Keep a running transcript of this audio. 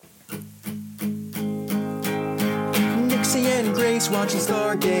and Grace watching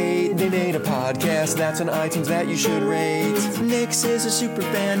Stargate. They made a podcast that's on iTunes that you should rate. Nix is a super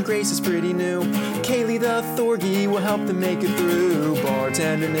fan, Grace is pretty new. Kaylee the Thorgy will help them make it through.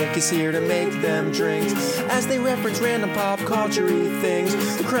 Bartender Nick is here to make them drinks as they reference random pop culture-y things.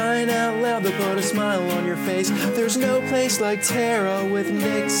 Crying out loud, they'll put a smile on your face. There's no place like Tara with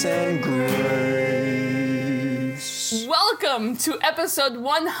Nix and Grace. Welcome to episode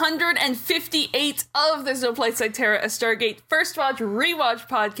 158 of There's No Place Like Tara, a Stargate First Watch Rewatch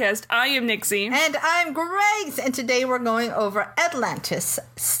podcast. I am Nixie. And I'm Grace. And today we're going over Atlantis,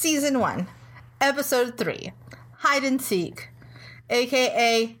 Season 1, Episode 3, Hide and Seek,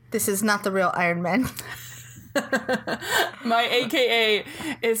 a.k.a. This is not the real Iron Man. My AKA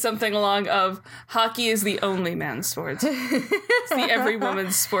is something along of hockey is the only man's sport. It's the every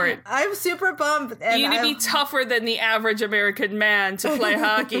woman's sport. I'm super bummed. And you need to be tougher than the average American man to play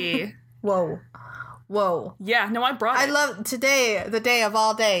hockey. Whoa. Yeah, no, I brought it. I love today, the day of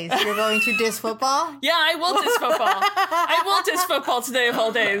all days. You're going to diss football? Yeah, I will diss football. I will diss football today of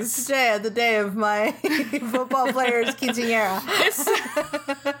all days. Today, the day of my football player's quinceañera.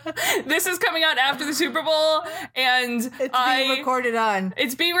 This is coming out after the Super Bowl, and It's being recorded on.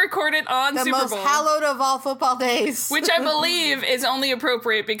 It's being recorded on the Super Bowl. The most hallowed of all football days. Which I believe is only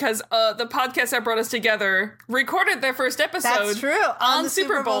appropriate because the podcast that brought us together recorded their first episode. That's true. On the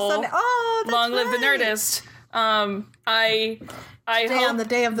Super Bowl Sunday. Oh, that's Long live the right. Nerdist. I hope on the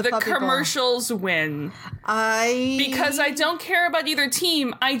day of the puppy commercials win. Because I don't care about either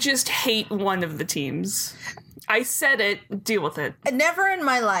team. I just hate one of the teams. I said it. Deal with it. Never in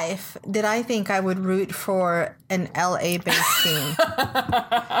my life did I think I would root for an LA-based team.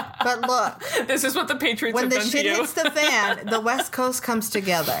 But look. This is what the Patriots have done to you. When the shit hits the fan, the West Coast comes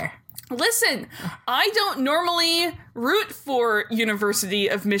together. Listen, I don't normally root for University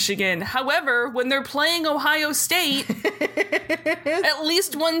of Michigan. However, when they're playing Ohio State, at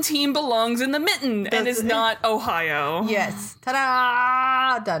least one team belongs in the mitten and is not Ohio. Yes.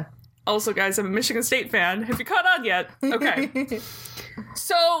 Ta-da! Done. Also, guys, I'm a Michigan State fan. Have you caught on yet? Okay.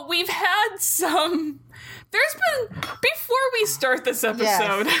 So, we've had some... There's been... Before we start this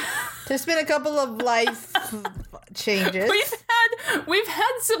episode... Yes. There's been a couple of life changes. We've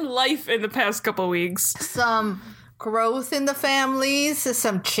had some life in the past couple weeks. Some growth in the families,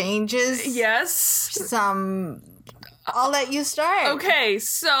 some changes. Yes. I'll let you start. Okay,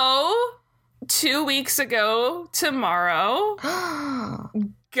 so 2 weeks ago tomorrow...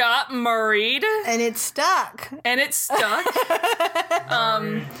 got married. And it stuck.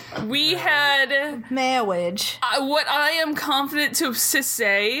 We had... Marriage. What I am confident to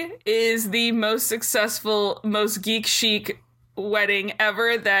say is the most successful, most geek chic wedding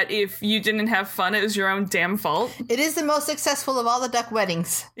ever, that if you didn't have fun, it was your own damn fault. It is the most successful of all the duck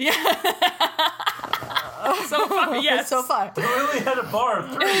weddings. Yeah. So far, yes. So far. We really had a bar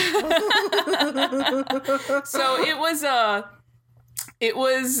of 3. So it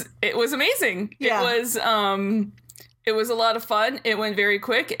was amazing. Yeah. It was a lot of fun. It went very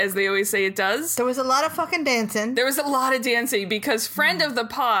quick, as they always say it does. There was a lot of fucking dancing. There was a lot of dancing because friend of the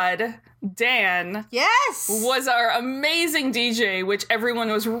pod, Dan, yes, was our amazing DJ, which everyone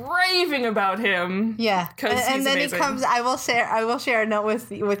was raving about him. Yeah, and then amazing. he comes. I will share a note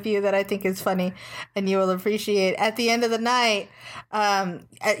with you that I think is funny, and you will appreciate. At the end of the night,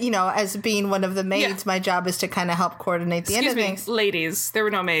 as being one of the maids, my job is to kind of help coordinate the end of things. Ladies, there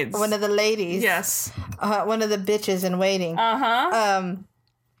were no maids. One of the ladies, yes, one of the bitches in waiting.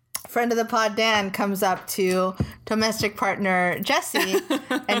 Friend of the pod, Dan, comes up to domestic partner Jesse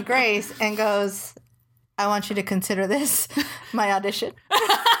and Grace and goes, I want you to consider this my audition.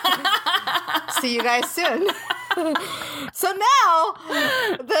 See you guys soon. So now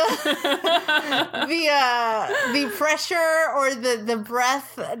the pressure or the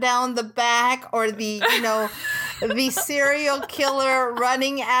breath down the back or the serial killer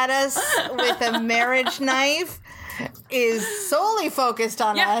running at us with a marriage knife is solely focused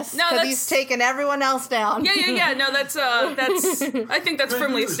on us because he's taken everyone else down. Yeah. No, that's I think that's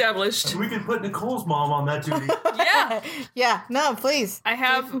firmly established. We could put Nicole's mom on that duty. Yeah. No, please. I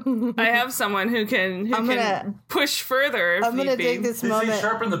have someone who can push further. I'm gonna take this moment. They say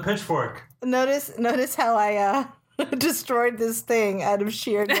sharpen the pitchfork. Notice how I destroyed this thing out of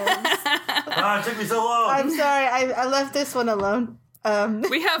sheer nerves. It took me so long. I'm sorry. I left this one alone.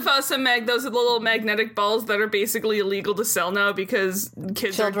 We have those little magnetic balls that are basically illegal to sell now because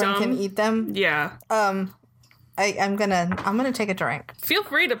kids are dumb. Children can eat them. Yeah. I'm gonna take a drink. Feel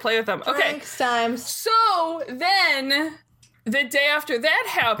free to play with them. Okay. Drinks time. So then The day after that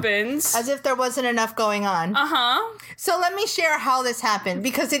happens. As if there wasn't enough going on. Uh-huh. So let me share how this happened,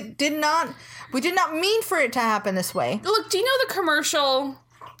 because we did not mean for it to happen this way. Look, do you know the commercial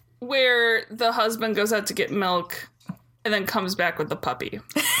where the husband goes out to get milk and then comes back with the puppy?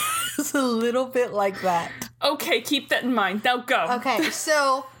 It's a little bit like that. Okay, keep that in mind. Now go. Okay,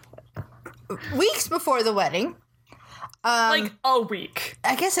 so weeks before the wedding, Like a week.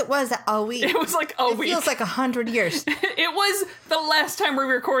 I guess it was a week. It was like a week. It feels like 100 years. It was the last time we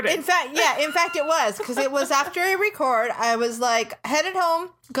recorded. In fact, it was, because it was after I record. I was like headed home,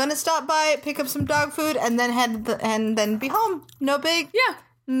 gonna stop by, pick up some dog food, and then be home. No big, Yeah.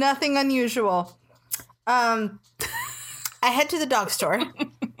 nothing unusual. I head to the dog store,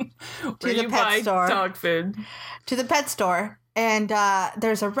 Where you buy dog food. to the pet store, and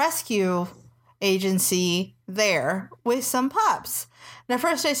there's a rescue agency there with some pups. And at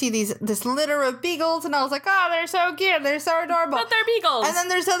first I see this litter of beagles, and I was like, oh, they're so cute, they're so adorable. But they're beagles. And then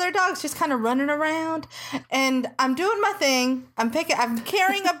there's other dogs just kind of running around, and I'm doing my thing. I'm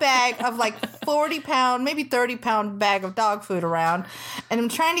carrying a bag of like 40-pound, maybe 30-pound bag of dog food around, and I'm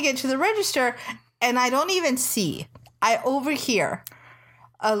trying to get to the register, and I don't even see. I overhear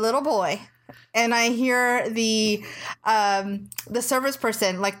a little boy, and I hear the service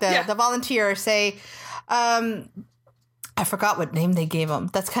person, like the volunteer, say, I forgot what name they gave him.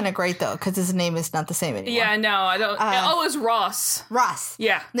 That's kind of great, though, because his name is not the same anymore. Yeah, no, I don't. It was Ross. Ross.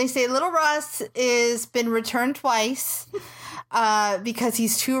 Yeah. And they say little Ross is been returned twice because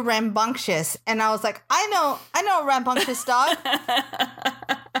he's too rambunctious. And I was like, I know a rambunctious dog.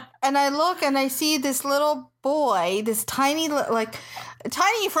 And I look and I see this little boy, this tiny,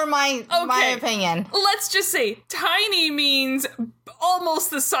 tiny for my opinion. Let's just say tiny means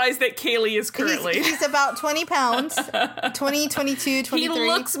almost the size that Kaylee is currently. He's about 20 pounds, 20, 22, 23. He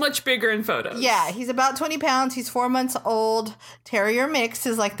looks much bigger in photos. Yeah, he's about 20 pounds. He's 4 months old. Terrier mix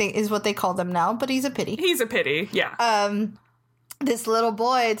is what they call them now, but he's a pity. He's a pity, yeah. This little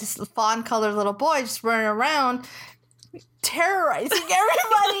boy, this fawn-colored little boy just running around, terrorizing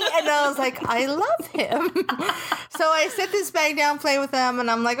everybody, and I was like, I love him. So I set this bag down, play with him,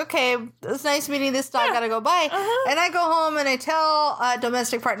 and I'm like, okay, it's nice meeting this dog, gotta go by. And I go home and I tell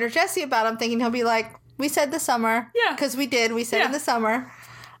domestic partner Jesse about him, thinking he'll be like, we said the summer. Yeah. Because we did, we said in the summer.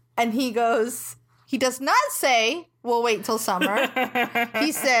 And he does not say, we'll wait till summer.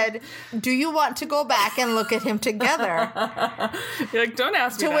 He said, do you want to go back and look at him together? You're like, don't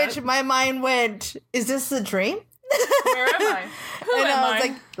ask me To that. which my mind went, is this a dream? Where am I? Who And am I was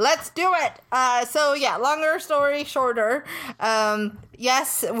like, let's do it. So yeah, longer story shorter.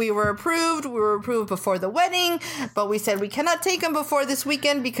 Yes, we were approved. We were approved before the wedding, but we said we cannot take him before this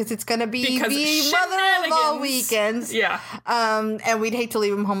weekend because it's going to be Because the mother-in-law shenanigans. weekends. Yeah. And we'd hate to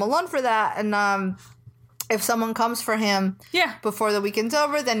leave him home alone for that. And if someone comes for him before the weekend's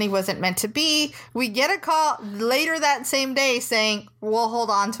over, then he wasn't meant to be. We get a call later that same day saying, we'll hold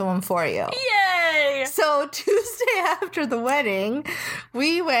on to him for you. Yay! So Tuesday after the wedding,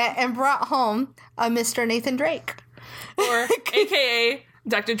 we went and brought home a Mr. Nathan Drake. Or AKA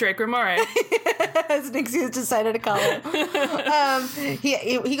Dr. Drake Ramore. As Nixie has decided to call him.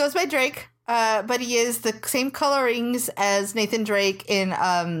 He goes by Drake, but he is the same colorings as Nathan Drake in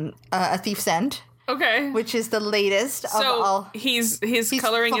A Thief's End. Okay. Which is the latest of So all. his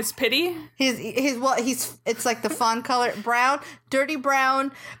coloring is pity? It's like the fawn color, brown, dirty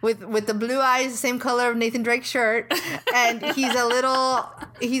brown with the blue eyes, the same color of Nathan Drake's shirt, and he's a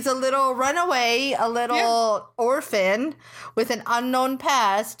little runaway, a little orphan with an unknown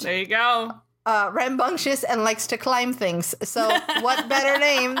past, There you go. rambunctious, and likes to climb things. So what better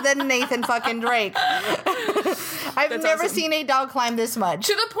name than Nathan fucking Drake? I've never seen a dog climb this much.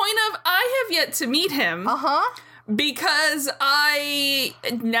 To the point of, I have yet to meet him. Because I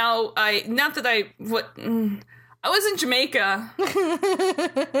was in Jamaica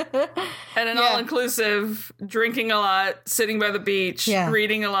at an all-inclusive, drinking a lot, sitting by the beach,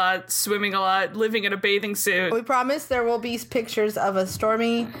 reading a lot, swimming a lot, living in a bathing suit. We promise there will be pictures of a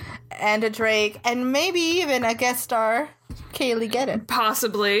Stormy and a Drake, and maybe even a guest star, Kaylee Gedden.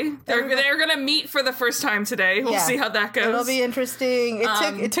 Possibly. They're going to meet for the first time today. We'll see how that goes. It'll be interesting.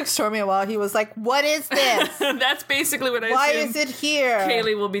 It took Stormy a while. He was like, what is this? That's basically what I Why assume is it here?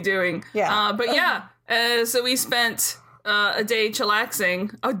 Kaylee will be doing. Yeah. But yeah. So we spent a week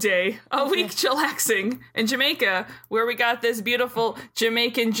chillaxing in Jamaica, where we got this beautiful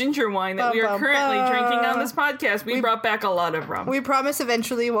Jamaican ginger wine that we are currently drinking on this podcast. We brought back a lot of rum. We promise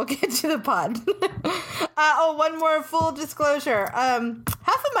eventually we'll get to the pod. One more full disclosure. Half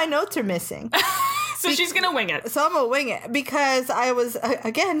of my notes are missing. So she's gonna wing it. So I'm gonna wing it because I was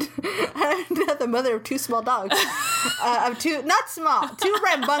again the mother of two small dogs, of two not small, two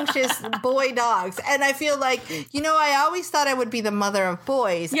rambunctious boy dogs, and I feel like I always thought I would be the mother of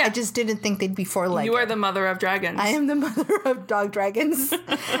boys. Yeah. I just didn't think they'd be four-legged. You are the mother of dragons. I am the mother of dog dragons.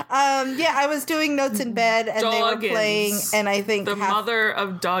 I was doing notes in bed and they were playing, and I think the mother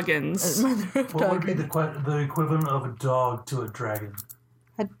of doggins. What would be the equivalent of a dog to a dragon?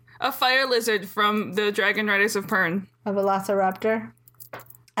 A fire lizard from the Dragon Riders of Pern. A velociraptor.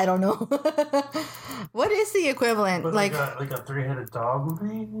 I don't know. What is the equivalent? But like a three-headed dog would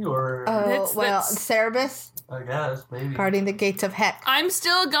be, or Cerebus I guess maybe guarding the gates of heck. I'm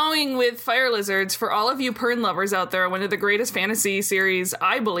still going with fire lizards. For all of you Pern lovers out there, one of the greatest fantasy series,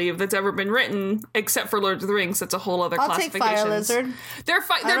 I believe, that's ever been written, except for Lord of the Rings. That's a whole other I'll take classification. fire lizard. They're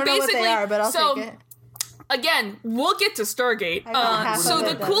I don't know basically what they are, but I'll take it. Again, we'll get to Stargate. half So of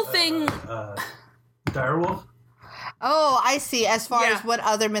the it. cool thing, direwolf. Oh, I see. As far as what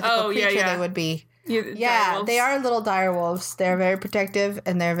other mythical creature they would be. Yeah, they are little dire wolves. They're very protective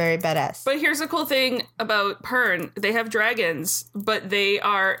and they're very badass. But here's the cool thing about Pern. They have dragons, but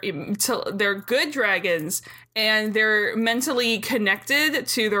they're good dragons, and they're mentally connected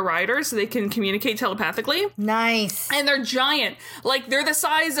to their riders, so they can communicate telepathically. Nice. And they're giant. Like, they're the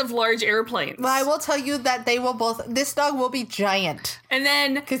size of large airplanes. Well, I will tell you that they will both... This dog will be giant. And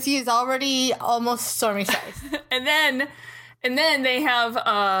then... Because he is already almost stormy size. and then they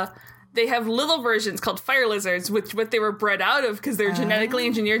have little versions called fire lizards, which what they were bred out of because they're genetically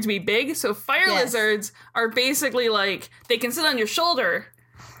engineered to be big. So fire lizards are basically like, they can sit on your shoulder,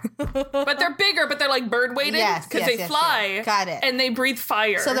 but they're bigger, but they're like bird weighted because they fly. Yes. Got it. And they breathe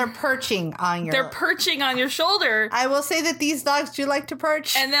fire. So they're perching on your... They're perching on your shoulder. I will say that these dogs do like to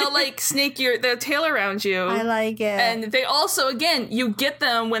perch. And they'll like snake their tail around you. I like it. And they also, again, you get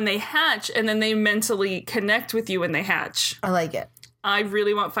them when they hatch, and then they mentally connect with you when they hatch. I like it. I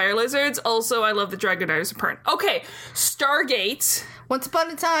really want fire lizards. Also, I love the Dragon Riders of Pern. Okay, Stargate. Once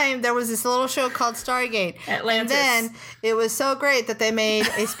upon a time, there was this little show called Stargate. Atlantis. And then it was so great that they made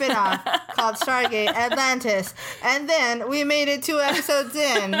a spin-off called Stargate Atlantis. And then we made it 2 episodes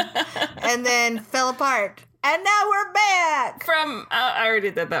in and then fell apart. And now we're back! I already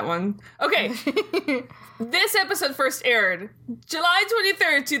did that one. Okay. This episode first aired July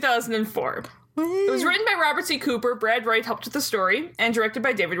 23rd, 2004. It was written by Robert C. Cooper, Brad Wright helped with the story, and directed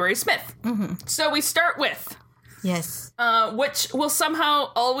by David Ray Smith. Mm-hmm. So we start with... Yes. Which will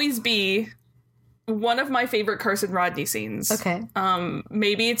somehow always be one of my favorite Carson Rodney scenes. Okay.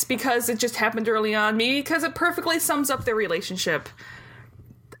 Maybe it's because it just happened early on. Maybe because it perfectly sums up their relationship.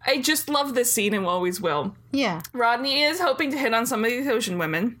 I just love this scene and always will. Yeah. Rodney is hoping to hit on some of these ocean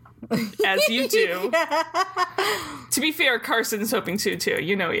women. As you do. To be fair, Carson's hoping to, too.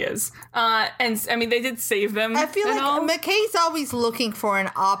 You know he is. And, I mean, they did save them. I feel like McKay's always looking for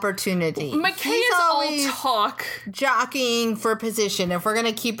an opportunity. McKay is all talk. Jockeying for position, if we're going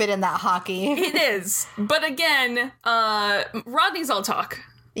to keep it in that hockey. It is. But again, Rodney's all talk.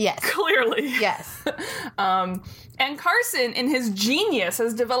 Yes. Clearly. Yes. And Carson, in his genius,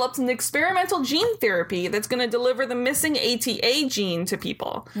 has developed an experimental gene therapy that's going to deliver the missing ATA gene to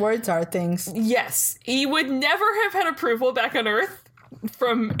people. Words are things. Yes. He would never have had approval back on Earth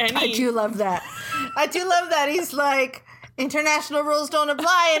from any... I do love that. He's like... International rules don't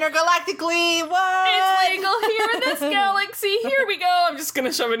apply intergalactically. What? It's legal here in this galaxy. Here we go. I'm just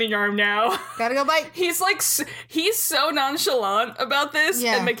gonna shove it in your arm now. Gotta go bite. He's so nonchalant about this,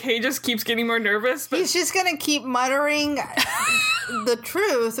 and McKay just keeps getting more nervous. But he's just gonna keep muttering the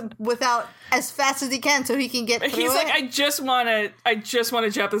truth without as fast as he can, so he can get through he's it. like, I just want to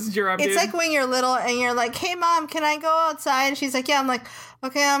jab this into your arm, dude. It's like when you're little and you're like, "Hey, Mom, can I go outside?" And she's like, "Yeah." I'm like,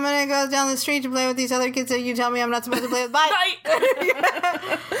 "Okay, I'm gonna go down the street to play with these other kids that you tell me I'm not supposed to play with." Bye.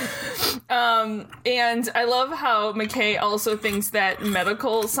 And I love how McKay also thinks that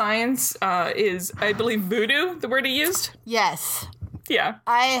medical science is, I believe, voodoo, the word he used. Yes. Yeah.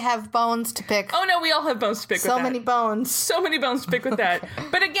 I have bones to pick. Oh, no, we all have bones to pick with that. So many bones. So many bones to pick with that.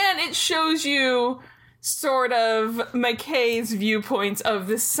 But again, it shows you sort of McKay's viewpoints of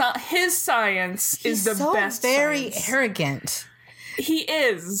his science is the best very science. Arrogant. He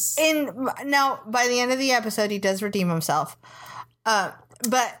is. Now, by the end of the episode, he does redeem himself.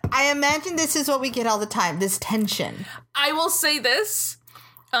 But I imagine this is what we get all the time, this tension. I will say this.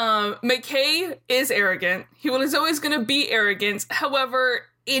 McKay is arrogant. He is always going to be arrogant. However,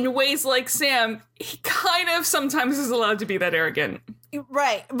 in ways like Sam, he kind of sometimes is allowed to be that arrogant.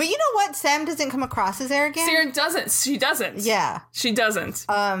 Right. But you know what? Sam doesn't come across as arrogant. Sarah doesn't. She doesn't. Yeah. She doesn't.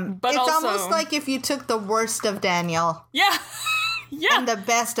 But it's also, almost like if you took the worst of Daniel. Yeah. and the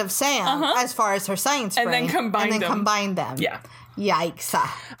best of Sam as far as her science brain. then combine them. Yeah. Yikes.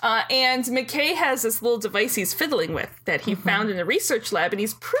 And McKay has this little device he's fiddling with that he found in a research lab, and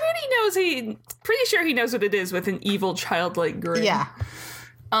he's pretty sure he knows what it is with an evil childlike grin. Yeah.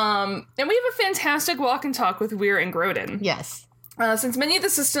 And we have a fantastic walk and talk with Weir and Grodin. Yes. Since many of the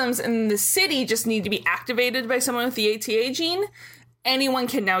systems in the city just need to be activated by someone with the ATA gene, anyone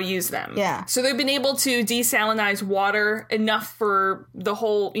can now use them. Yeah. So they've been able to desalinize water enough for the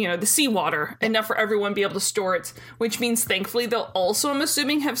whole, the seawater, enough for everyone to be able to store it, which means thankfully they'll also, I'm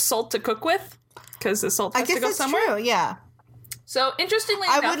assuming, have salt to cook with, because the salt has to go somewhere. True, yeah. So interestingly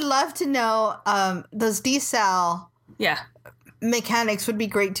enough, I would love to know those desal mechanics would be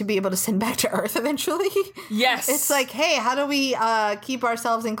great to be able to send back to Earth eventually. Yes. It's like, hey, how do we keep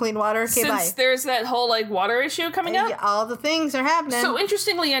ourselves in clean water? Okay, Since there's that whole water issue coming up. All the things are happening. So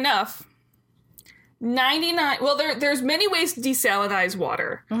interestingly enough, 99, well, there's many ways to desalinize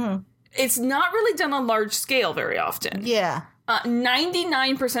water. Mm-hmm. It's not really done on large scale very often. Yeah.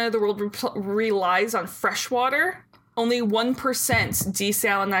 99% of the world relies on fresh water. Only 1%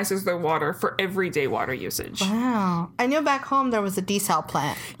 desalinizes their water for everyday water usage. Wow. I knew back home there was a desal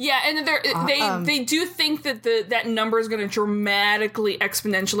plant. Yeah, and they do think that that number is going to dramatically,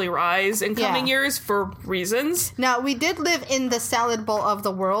 exponentially rise in coming years for reasons. Now, we did live in the salad bowl of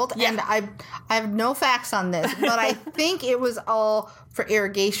the world, and I have no facts on this, but I think it was all for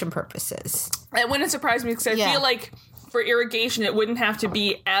irrigation purposes. It wouldn't surprise me, because I feel like for irrigation, it wouldn't have to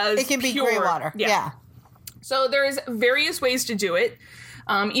be as It can be pure. gray water. Yeah. So there's various ways to do it.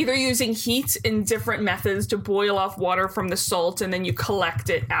 Either using heat in different methods to boil off water from the salt, and then you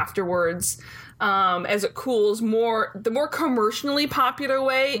collect it afterwards as it cools. The more commercially popular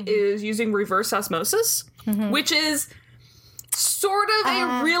way is using reverse osmosis, which is sort of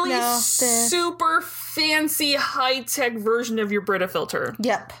a really super fancy high-tech version of your Brita filter.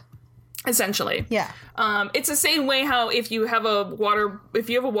 Yep. Essentially. Yeah. It's the same way how if you have a water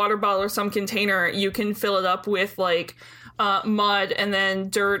bottle or some container, you can fill it up with mud and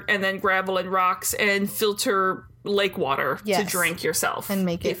then dirt and then gravel and rocks and filter lake water to drink yourself. And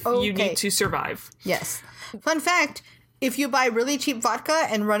make it if you need to survive. Yes. Fun fact, if you buy really cheap vodka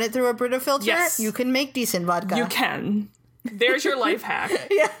and run it through a Brita filter, you can make decent vodka. You can. There's your life hack.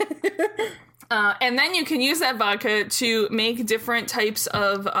 Yeah. And then you can use that vodka to make different types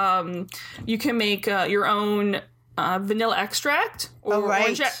of, you can make your own vanilla extract. Or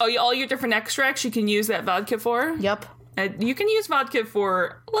orange, all your different extracts you can use that vodka for. Yep. You can use vodka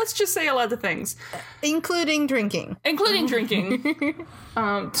for, let's just say, a lot of things. Including drinking.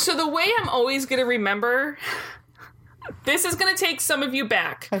 So the way I'm always going to remember... This is going to take some of you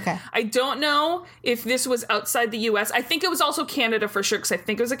back. Okay. I don't know if this was outside the U.S. I think it was also Canada for sure, because I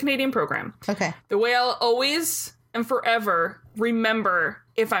think it was a Canadian program. Okay. The way I'll always and forever remember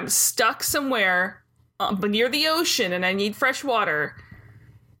if I'm stuck somewhere near the ocean and I need fresh water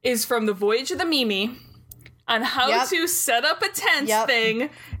is from the Voyage of the Mimi on how to set up a tent thing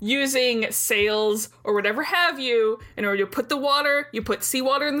using sails or whatever have you in order to put the water, you put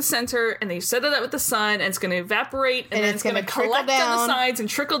seawater in the center, and then you set it up with the sun, and it's going to evaporate, and then it's going to collect down the sides and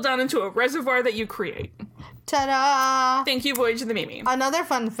trickle down into a reservoir that you create. Ta-da! Thank you, Voyage of the Mimi. Another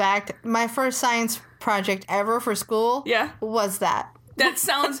fun fact, my first science project ever for school was that. That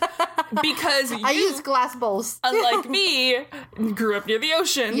sounds... Because I used glass bowls. Unlike me, grew up near the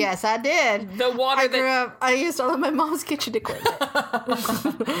ocean. Yes, I did. The water I used all of my mom's kitchen equipment.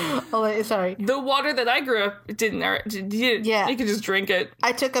 Sorry. The water that I grew up didn't. You could just drink it.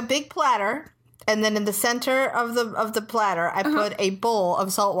 I took a big platter, and then in the center of the platter, I put a bowl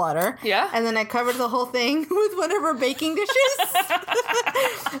of salt water. Yeah. And then I covered the whole thing with one of her baking dishes.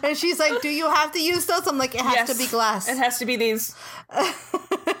 And she's like, "Do you have to use those?" I'm like, "It has to be glass. It has to be these."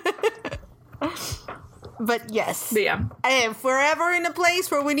 But yes. But yeah. If we're ever in a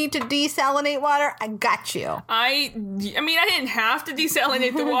place where we need to desalinate water, I got you. I mean, I didn't have to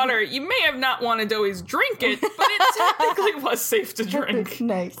desalinate the water. You may have not wanted to always drink it, but it technically was safe to drink.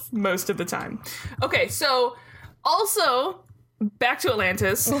 Nice. Most of the time. Okay, so also, back to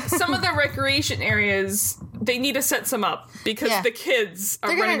Atlantis, some of the recreation areas, they need to set some up because the kids are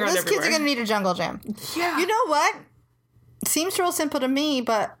running around everywhere. Those kids are going to need a jungle gym. Yeah. You know what? Seems real simple to me,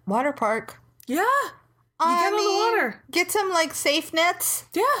 but water park. Yeah. You get on the water. Get some safe nets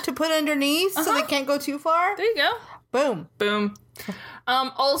to put underneath so they can't go too far. There you go. Boom. Boom.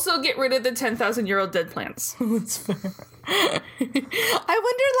 Also get rid of the 10,000-year-old dead plants. That's fair. I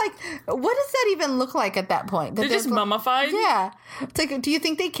wonder, what does that even look like at that point? They're just mummified? Yeah. It's like, do you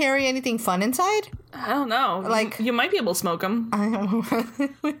think they carry anything fun inside? I don't know. Like- you might be able to smoke them.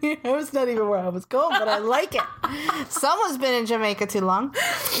 That was not even where I was going, but I like it. Someone's been in Jamaica too long.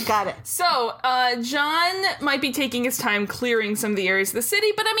 Got it. So, John might be taking his time clearing some of the areas of the city,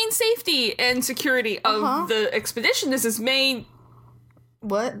 but I mean, safety and security of the expedition is his main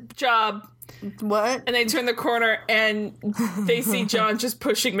What? job. What? And they turn the corner and they see John just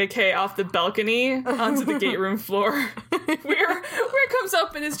pushing McKay off the balcony onto the gate room floor. where it comes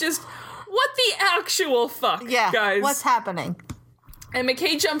up and it's just, what the actual fuck, Yeah. guys? What's happening? And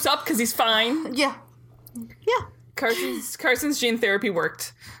McKay jumps up because he's fine. Yeah. Yeah. Carson's gene therapy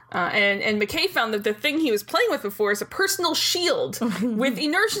worked. And McKay found that the thing he was playing with before is a personal shield with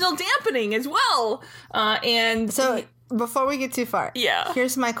inertial dampening as well. So, before we get too far, Yeah.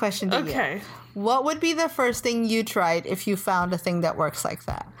 here's my question to you. Okay. What would be the first thing you tried if you found a thing that works like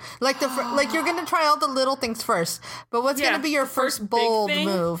that? Like like you're gonna try all the little things first, but what's Yeah, gonna be your the first first big bold thing?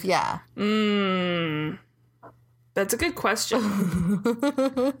 move? Yeah. That's a good question.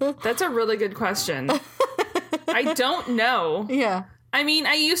 That's a really good question. I don't know. Yeah. I mean,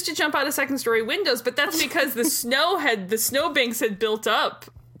 I used to jump out of second-story windows, but that's because the snowbanks had built up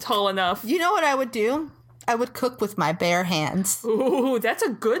tall enough. You know what I would do? I would cook with my bare hands Ooh, that's a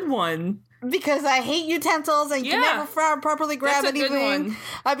good one. because I hate utensils and you can Yeah. never properly grab That's a good anything. one.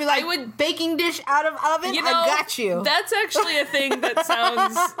 I'd be like, I would- baking dish out of oven. You know, I got you. That's actually a thing that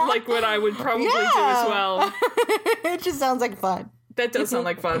sounds like what I would probably do as Yeah. well. It just sounds like fun. That does sound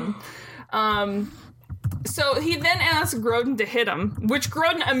like fun. So he then asks Grodin to hit him, which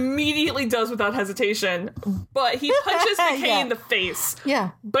Grodin immediately does without hesitation, but he punches McKay Yeah. in the face. Yeah.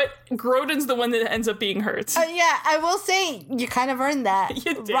 But Grodin's the one that ends up being hurt. Yeah, I will say you kind of earned that.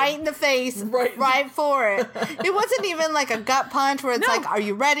 You did. Right in the face. Right. For it. It wasn't even like a gut punch where it's No. like, are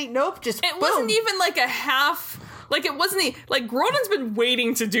you ready? Nope, just It boom. wasn't even like a half... Like, it wasn't... Like, Grodin's been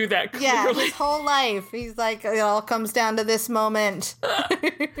waiting to do that, Yeah, clearly. his whole life. He's like, it all comes down to this moment.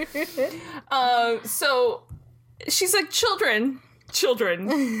 So she's like, children,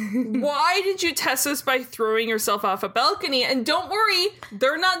 why did you test us by throwing yourself off a balcony? And don't worry,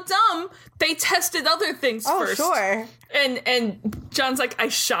 they're not dumb. They tested other things Oh, first. sure. And John's like, I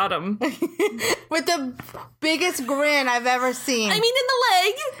shot him. With the biggest grin I've ever seen. I mean, in the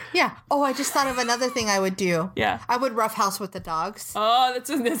leg. yeah. Oh, I just thought of another thing I would do. Yeah. I would roughhouse with the dogs. Oh, that's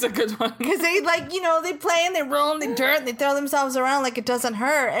a good one. Because they, like, you know, they play and they roll and they dirt and they throw themselves around like it doesn't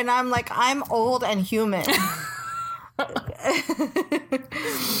hurt. And I'm like, I'm old and human.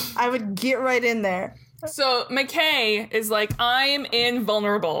 I would get right in there. So McKay is like, I'm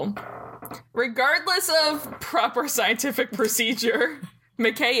invulnerable. Regardless of proper scientific procedure,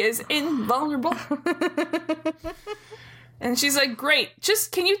 McKay is invulnerable. And she's like, great,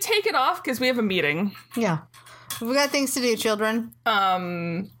 just can you take it off? Because we have a meeting. Yeah. We got things to do, children.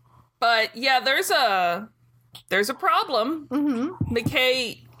 But yeah, there's a problem. Mm-hmm.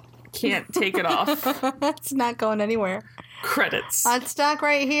 McKay can't take it off. It's not going anywhere. Credits. I'm stuck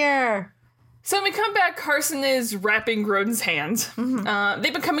right here. So when we come back, Carson is wrapping Grodin's hand. Mm-hmm.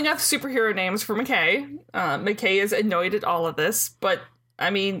 They've been coming up with superhero names for McKay. McKay is annoyed at all of this, but I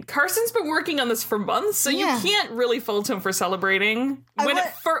mean, Carson's been working on this for months, so Yeah. you can't really fault him for celebrating when it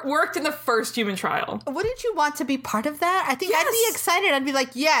worked in the first human trial. Wouldn't you want to be part of that? I think I'd Yes. be excited. I'd be like,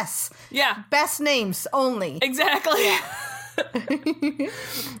 yes, Yeah, best names only. exactly.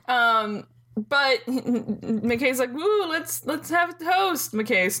 But McKay's like, "Woo, let's have a toast."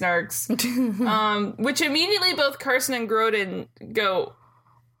 McKay snarks, which immediately both Carson and Grodin go.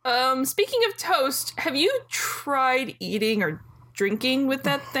 Speaking of toast, have you tried eating or drinking with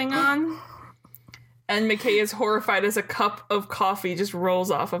that thing on? And McKay is horrified as a cup of coffee just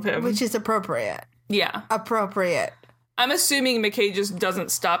rolls off of him. Which is appropriate. Yeah, Appropriate. I'm assuming McKay just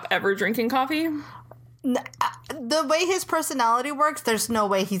doesn't stop ever drinking coffee. The way his personality works, there's no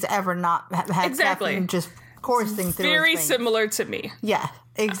way he's ever not had Exactly. caffeine just coursing through Very his veins. similar to me. Yeah,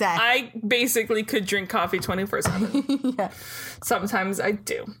 exactly. I basically could drink coffee 24/7. Yeah. Sometimes I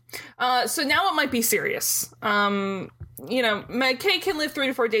do. So now it might be serious. McKay can live 3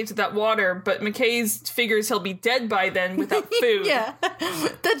 to 4 days without water, but McKay figures he'll be dead by then without food. Yeah.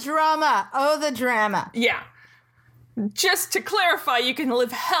 The drama. Oh, the drama. Yeah. Just to clarify, you can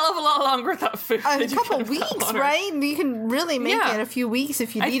live a hell of a lot longer without food. A than you couple can without weeks, water. right? You can really make Yeah. it a few weeks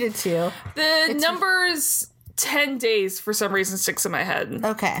if you needed to. The number's 10 days for some reason sticks in my head.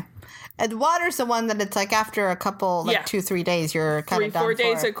 Okay. And water's the one that it's like after a couple, like Yeah. 2-3 days, you're kind 3, of done 4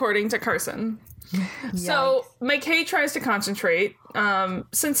 days for. according to Carson. So McKay tries to concentrate.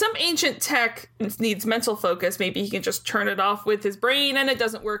 Since some ancient tech needs mental focus, maybe he can just turn it off with his brain, and it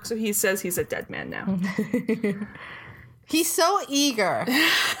doesn't work, so he says he's a dead man now. He's so eager.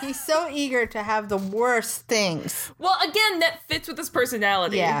 He's so eager to have the worst things. Well, again, that fits with his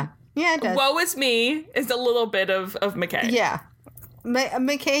personality. Yeah. Yeah, it does. Woe is me is a little bit of McKay. Yeah.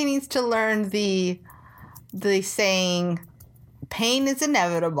 McKay needs to learn the saying, pain is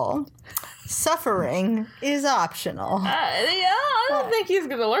inevitable. Suffering is optional. I don't think he's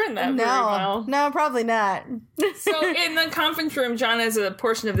going to learn that very well. No, probably not. So in the conference room, John has a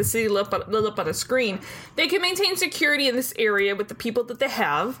portion of the city lit up on a screen. They can maintain security in this area with the people that they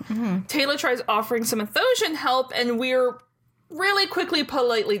have. Mm-hmm. Taylor tries offering some Athosian help, and Weir really quickly,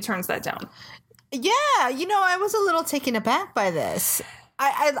 politely turns that down. Yeah, I was a little taken aback by this.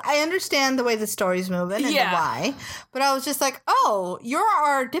 I understand the way the story's moving and the why, but I was just like, oh, you're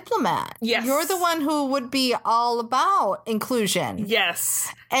our diplomat. Yes. You're the one who would be all about inclusion.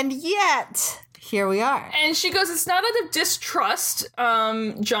 Yes. And yet, here we are. And she goes, it's not out of distrust.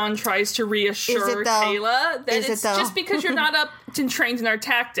 John tries to reassure Taylor that it's just because you're not up and trained in our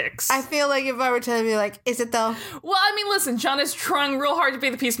tactics. I feel like if I were to be like, is it though? Well, I mean, listen, John is trying real hard to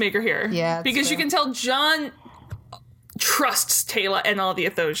be the peacemaker here. Yeah. Because you can tell John trusts Taylor and all the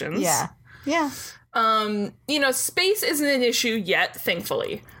Athosians. Yeah. Yeah. Space isn't an issue yet,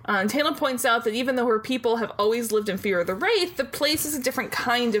 thankfully. Taylor points out that even though her people have always lived in fear of the Wraith, the place is a different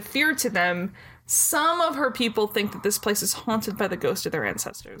kind of fear to them. Some of her people think that this place is haunted by the ghost of their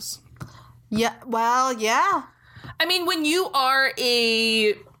ancestors. Yeah, well, yeah. I mean, when you are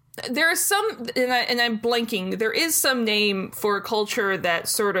there are some, and I'm blanking, there is some name for a culture that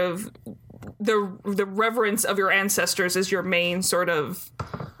sort of the reverence of your ancestors is your main sort of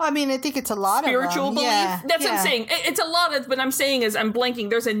I mean, I think it's a lot spiritual of belief. Yeah, That's what I'm saying. It's a lot of, but I'm saying is I'm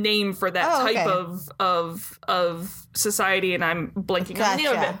blanking. There's a name for that type of society, and I'm blanking on the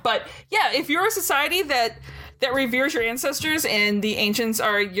name of it. But yeah, if you're a society that reveres your ancestors and the ancients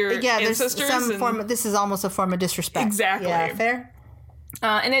are your ancestors, this is almost a form of disrespect. Exactly. Yeah, fair.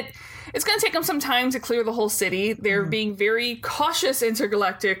 And it's going to take them some time to clear the whole city. They're being very cautious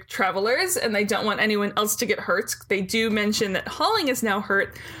intergalactic travelers, and they don't want anyone else to get hurt. They do mention that Halling is now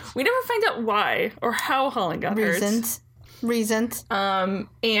hurt. We never find out why or how Halling got hurt. Reasons.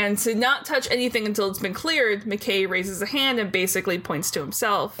 And to not touch anything until it's been cleared, McKay raises a hand and basically points to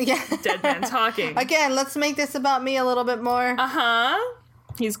himself. Yeah. Dead man talking. Again, let's make this about me a little bit more. Uh-huh.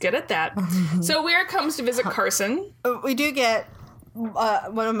 He's good at that. So Weir comes to visit Carson. We do get...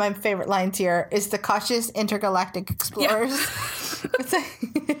 one of my favorite lines here is the cautious intergalactic explorers. Yeah.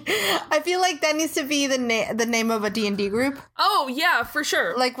 I feel like that needs to be the name of a D&D group. Oh yeah, for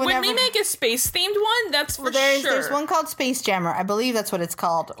sure. Like when we make a space themed one, that's for sure. There's one called Space Jammer. I believe that's what it's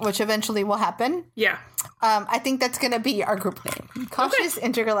called, which eventually will happen. Yeah. I think that's going to be our group name. Cautious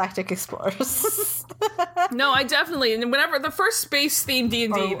Intergalactic Explorers. No, I definitely. And whenever the first space themed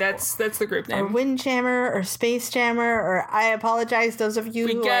D&D, that's the group name. Or Windjammer or Space Jammer, or I apologize, those of you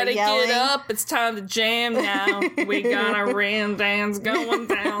who are yelling. We gotta get up. It's time to jam now. We got our rain dance going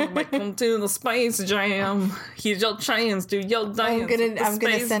down. Welcome to the Space Jam. Here's your chance. Do your dance. I'm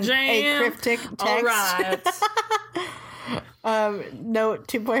gonna send a cryptic text. All right. Note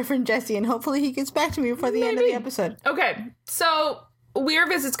to boyfriend Jesse, and hopefully he gets back to me before the end of the episode. Okay, so Weir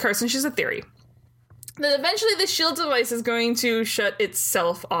visits Carson. She's a theory that eventually the shield device is going to shut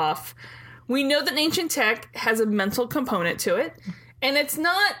itself off. We know that ancient tech has a mental component to it, and it's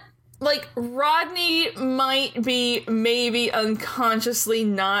not like Rodney might be maybe unconsciously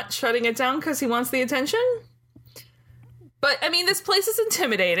not shutting it down because he wants the attention. But, I mean, this place is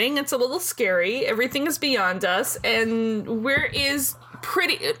intimidating. It's a little scary. Everything is beyond us. And Weir is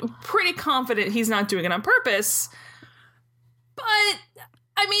pretty confident he's not doing it on purpose. But,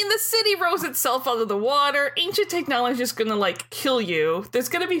 I mean, the city rose itself out of the water. Ancient technology is going to, kill you. There's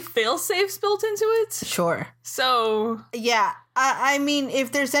going to be fail-safes built into it. Sure. So... Yeah. I mean,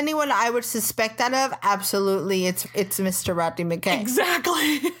 if there's anyone I would suspect that of, absolutely, it's Mr. Rodney McKay.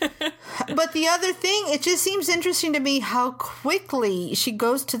 Exactly. But the other thing, it just seems interesting to me how quickly she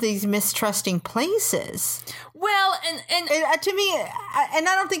goes to these mistrusting places. Well, and to me, and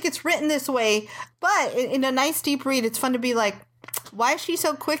I don't think it's written this way, but in a nice deep read, it's fun to be like, why is she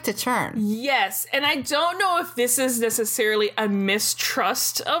so quick to turn? Yes, and I don't know if this is necessarily a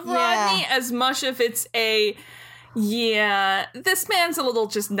mistrust of Rodney as much if it's a... Yeah, this man's a little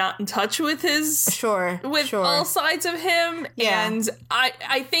just not in touch with his... all sides of him. Yeah. And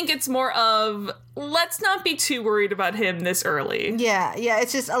I think it's more of, let's not be too worried about him this early. Yeah,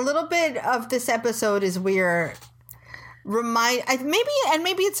 it's just a little bit of this episode is weird. Maybe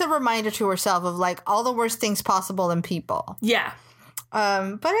it's a reminder to herself of, all the worst things possible in people. Yeah.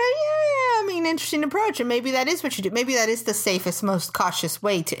 I mean, interesting approach, and maybe that is what you do. Maybe that is the safest, most cautious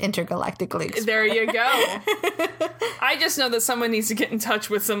way to intergalactically explore. There you go. I just know that someone needs to get in touch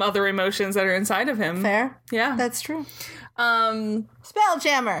with some other emotions that are inside of him. Fair? Yeah. That's true.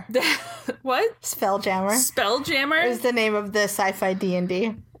 Spelljammer. What? Spelljammer Spelljammer? is the name of the sci-fi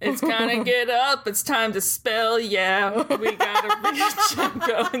D&D. It's gonna get up. It's time to spell. Yeah, we gotta reach. I'm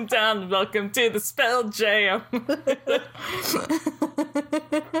going down. Welcome to the spell jam. I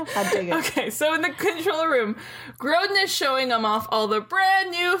dig it. Okay, so in the control room, Grodin is showing them off all the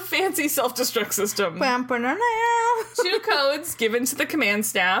brand new fancy self-destruct system. Two codes given to the command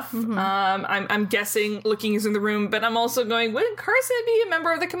staff. I'm guessing looking is in the room, but I'm also going, wouldn't Carson be a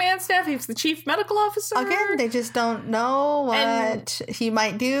member of the command staff? He's the chief medical officer. Again, they just don't know what he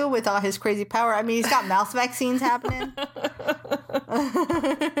might do with all his crazy power. I mean, he's got mouse vaccines happening.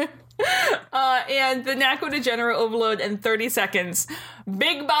 And the NACO Degenerate overload in 30 seconds.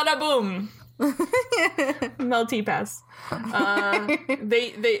 Big bada boom. Multi-pass.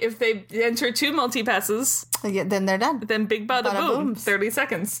 They if they enter 2 multi-passes, Yeah, then they're done. then big bada, Bada boom. booms. 30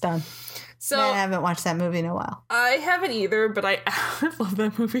 seconds. Done. So Man, I haven't watched that movie in a while. I haven't either, but I love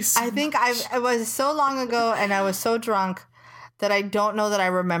that movie so I think it was so long ago, and I was so drunk that I don't know that I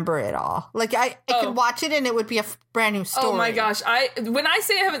remember it all. Like, I could watch it, and it would be a brand new story. Oh my gosh. When I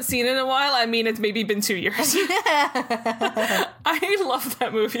say I haven't seen it in a while, I mean it's maybe been 2 years. I love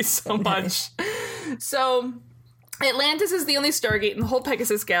that movie so much. So Atlantis is the only Stargate in the whole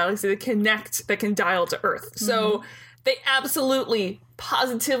Pegasus galaxy that can dial to Earth. So they absolutely,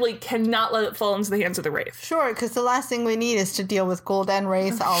 positively cannot let it fall into the hands of the Wraith. Sure, because the last thing we need is to deal with Gold and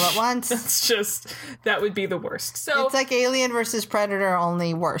Wraith all at once. It's just, that would be the worst. So It's like Alien versus Predator,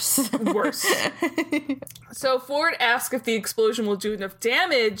 only worse. worse. So Ford asks if the explosion will do enough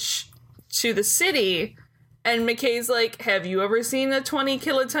damage to the city, and McKay's like, have you ever seen a 20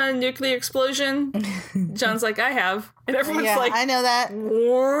 kiloton nuclear explosion? John's like, I have. And everyone's Yeah, like, I know that.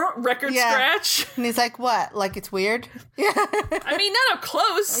 record Yeah. scratch. And he's like, what? Like, it's weird? I mean, not up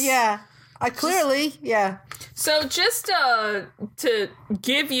close. Yeah. Clearly, yeah. So just to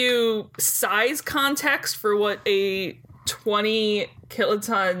give you size context for what a 20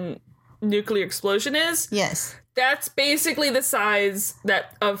 kiloton nuclear explosion is, Yes. that's basically the size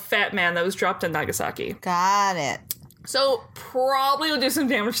of Fat Man that was dropped in Nagasaki. Got it. So probably will do some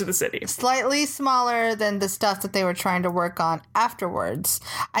damage to the city. Slightly smaller than the stuff that they were trying to work on afterwards.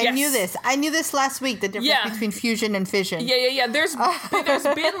 I Yes. knew this. I knew this last week, the difference Yeah. between fusion and fission. Yeah. There's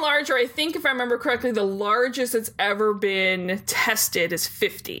been larger. I think if I remember correctly, the largest it's ever been tested is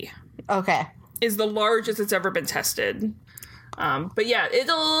 50. Okay. Is the largest it's ever been tested. But yeah,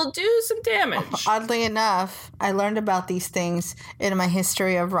 it'll do some damage. Oddly enough, I learned about these things in my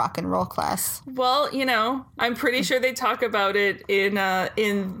history of rock and roll class. Well, I'm pretty sure they talk about it in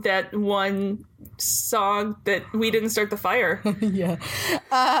that one song that We Didn't Start the Fire. Yeah.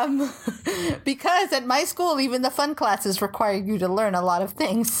 Because at my school, even the fun classes require you to learn a lot of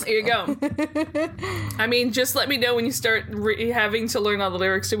things. There you go. I mean, just let me know when you start having to learn all the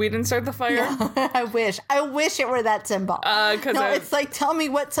lyrics to We Didn't Start the Fire. I wish it were that simple. It's like, tell me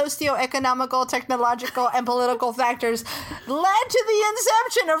what socioeconomical, technological, and political factors led to the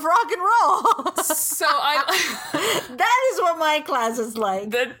inception of rock and roll. So That is what my class is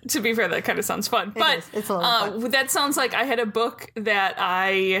like. to be fair, that kind of sounds fun. But is. It's a little fun. That sounds like I had a book that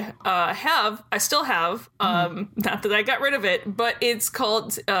I still have, not that I got rid of it, but it's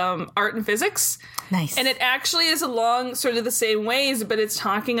called Art and Physics. Nice. And it actually is along sort of the same ways, but it's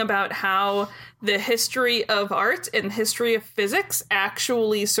talking about how the history of art and history of physics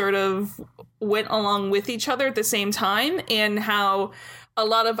actually sort of went along with each other at the same time, and how a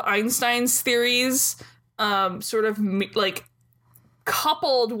lot of Einstein's theories sort of like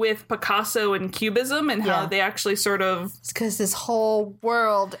coupled with Picasso and Cubism, and how they actually sort of because this whole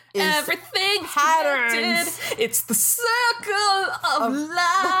world is everything patterns. connected. It's the circle of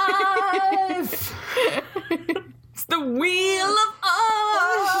life. It's the wheel of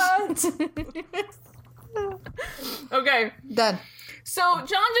art. Okay. Done. So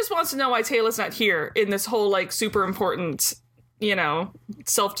John just wants to know why Taylor's not here in this whole like super important,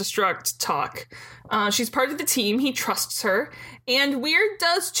 self-destruct talk. She's part of the team. He trusts her. And Weird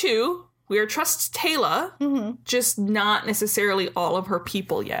does too. Weird trusts Taylor, just not necessarily all of her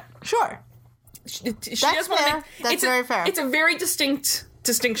people yet. Sure. She That's does want to fair. make That's very fair. It's a very distinct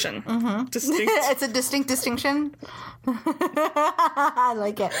distinction. Distinct. It's a distinct distinction. I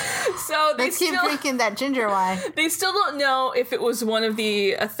like it. So they Let's keep still drinking that ginger wine. they still don't know if it was one of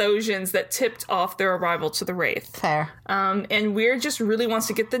the Athosians that tipped off their arrival to the Wraith. Fair. And Weird just really wants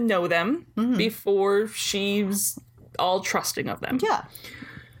to get to know them before she's all trusting of them. Yeah.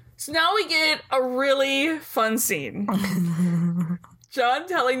 So now we get a really fun scene. John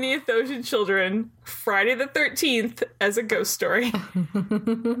telling the Athosian children Friday the 13th as a ghost story.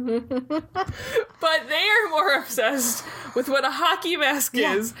 But they are more obsessed with what a hockey mask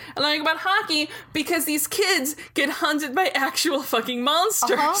is and learning about hockey because these kids get hunted by actual fucking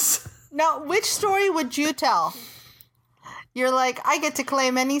monsters. Now, which story would you tell? You're like, I get to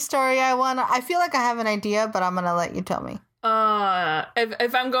claim any story I want. I feel like I have an idea, but I'm going to let you tell me.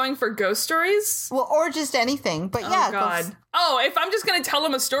 If I'm going for ghost stories? Well, or just anything. But yeah. Oh, God. If I'm just going to tell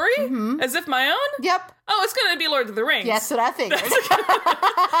them a story? As if my own? Yep. Oh, it's going to be Lord of the Rings. Yes, that's what I figured.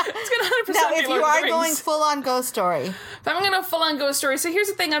 It's going to 100% Now, be if Lord you of the are Rings. going full-on ghost story. If I'm going to full-on ghost story, so here's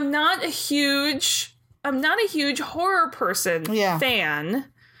the thing. I'm not a huge horror person fan.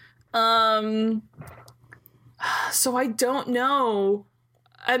 So I don't know.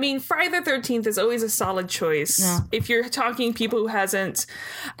 I mean, Friday the 13th is always a solid choice. Yeah. If you're talking people who hasn't...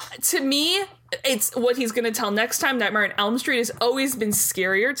 To me, it's what he's going to tell next time. Nightmare on Elm Street has always been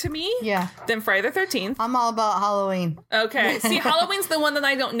scarier to me than Friday the 13th. I'm all about Halloween. Okay. See, Halloween's the one that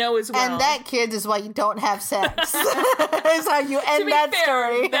I don't know as well. And that, kids, is why you don't have sex. Is how you end that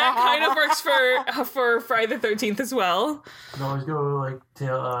story. That kind of works for Friday the 13th as well. You can always go like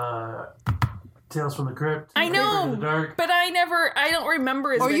Tales from the Crypt. I know, Creeper in the Dark. but I don't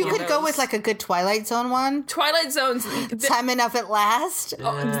remember as Or many you of could go those. with like a good Twilight Zone one. Twilight Zone's Time Enough at Last.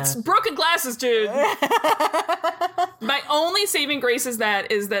 Yeah. it's broken glasses, dude. My only saving grace is that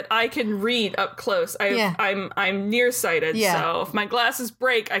I can read up close. I'm nearsighted, so if my glasses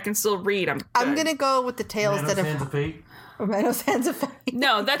break, I can still read. I'm gonna go with the tales Manos that Hands have. of Fate. Manos Hands of Fate.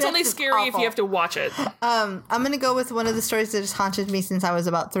 No, that's only just scary if awful. you have to watch it. I'm gonna go with one of the stories that has haunted me since I was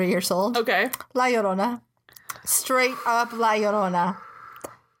about 3 years old. Okay. La Llorona. Straight up La Llorona.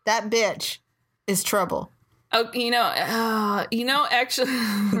 That bitch is trouble. Oh, actually,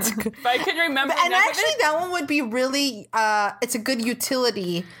 if I can remember. And enough of actually, it- that one would be really, it's a good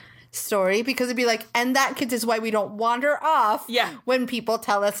utility story because it'd be like, and that, kids, is why we don't wander off when people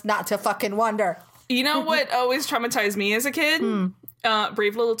tell us not to fucking wander. You know what always traumatized me as a kid?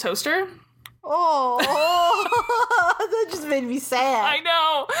 Brave Little Toaster. Oh, that just made me sad. I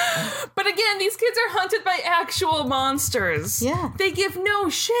know. But again, these kids are hunted by actual monsters. Yeah. They give no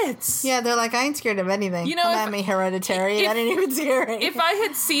shits. Yeah, they're like, I ain't scared of anything. You know, Come if- at me, Hereditary. if- That ain't even scary. If I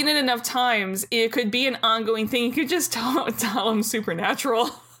had seen it enough times, it could be an ongoing thing. You could just tell them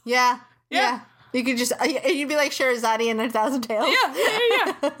Supernatural. Yeah. Yeah. You could just, you'd be like Sherazade in 1,000 Tales.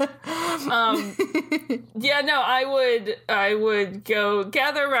 Yeah. No, I would go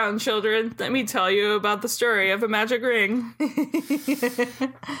gather around, children. Let me tell you about the story of a magic ring.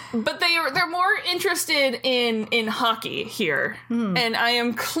 But they're more interested in hockey here. And I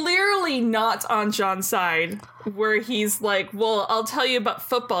am clearly not on John's side where he's like, well, I'll tell you about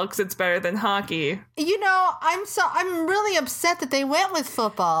football because it's better than hockey. You know, I'm really upset that they went with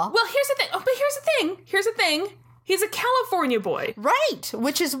football. Well, here's the thing. Oh, but here's the thing. He's a California boy. Right,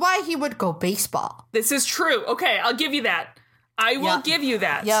 which is why he would go baseball. This is true. Okay, I'll give you that. I will give you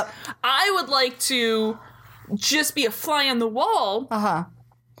that. Yep. I would like to just be a fly on the wall. Uh-huh.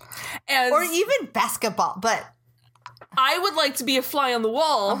 As Or even basketball, but... I would like to be a fly on the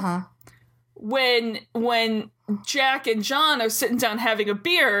wall when Jack and John are sitting down having a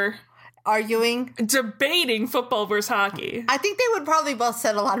beer, Arguing. debating football versus hockey. I think they would probably both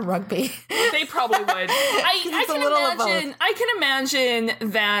settle on rugby. They probably would. I It's a little of both. can imagine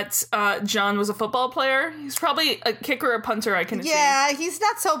that John was a football player. He's probably a kicker or punter, I can see. Yeah, he's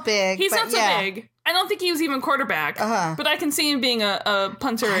not so big. He's but not so yeah. big. I don't think he was even quarterback. But I can see him being a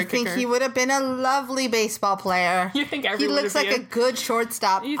punter or a I kicker. think he would have been a lovely baseball player. You think He everyone looks would like be a good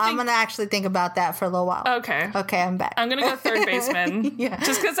shortstop. You I'm think- going to actually think about that for a little while. Okay. Okay, I'm back. I'm gonna go third baseman. Yeah.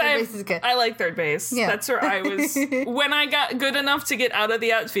 Just because Third base is good. I like third base. Yeah. That's where I was when I got good enough to get out of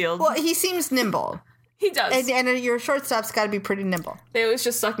the outfield. Well, he seems nimble. He does. And your shortstop's got to be pretty nimble. They always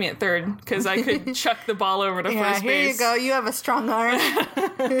just stuck me at third because I could chuck the ball over to Yeah, first here base. you go. You have a strong arm.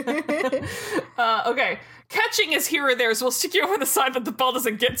 Okay. Catching is here or there, so we'll stick you over the side that the ball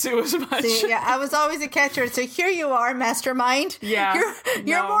doesn't get to as much. See, yeah, I was always a catcher, so here you are, mastermind. Yeah,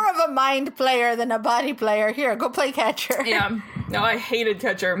 You're no. more of a mind player than a body player. Here, go play catcher. Yeah. No, I hated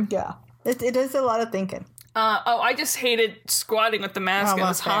catcher. Yeah. It is a lot of thinking. I just hated squatting with the mask. Oh, It well,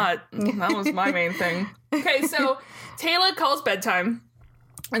 was fair. hot. That was my main thing. Okay, so Taylor calls bedtime,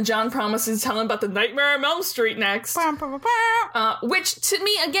 and John promises to tell him about the Nightmare on Elm Street next. Which, to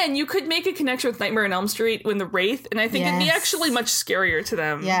me, again, you could make a connection with Nightmare on Elm Street when the Wraith, and I think it'd be Yes. actually much scarier to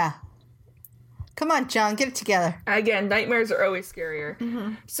them. Yeah. Come on, John, get it together. Again, nightmares are always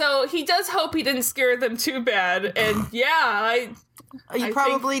scarier. So he does hope he didn't scare them too bad. And I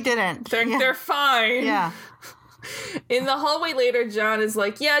Probably didn't. think they're fine. Yeah. In the hallway later, John is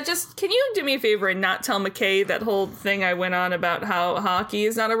like, just, can you do me a favor and not tell McKay that whole thing I went on about how hockey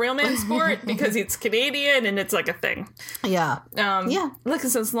is not a real man's sport because it's Canadian and it's like a thing. Yeah. Look,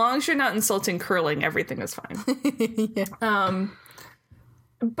 as long as you're not insulting curling, everything is fine.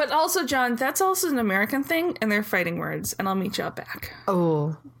 But also, John, that's also an American thing, and they're fighting words, and I'll meet you out back.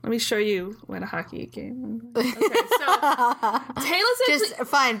 Oh. Let me show you what a hockey game is. Okay, so Taylor's Just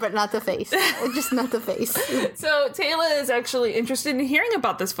fine, but not the face. Just not the face. So Taylor is actually interested in hearing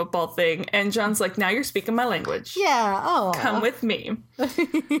about this football thing, and John's like, now you're speaking my language. Yeah. Oh. Come with me.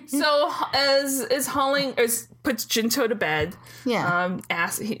 So as Holling puts Jinto to bed,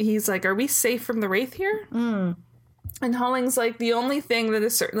 he's like, are we safe from the Wraith here? And Holling's like, the only thing that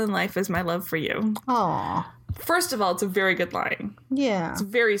is certain in life is my love for you. Aw. First of all, it's a very good line. Yeah. It's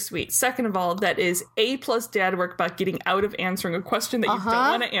very sweet. Second of all, that is A+ dad work about getting out of answering a question that you don't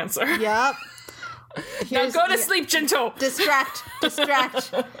want to answer. Yep. Now go to sleep, Jinto. Distract.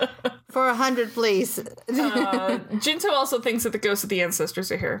 For 100, please. Jinto also thinks that the ghosts of the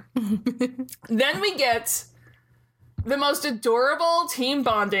ancestors are here. Then we get the most adorable team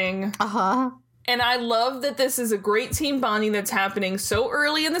bonding. And I love that this is a great team bonding that's happening so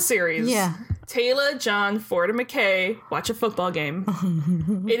early in the series. Yeah. Taylor, John, Ford, and McKay watch a football game.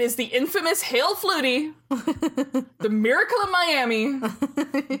 It is the infamous Hail Flutie, the Miracle of Miami,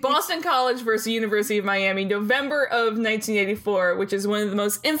 Boston College versus University of Miami, November of 1984, which is one of the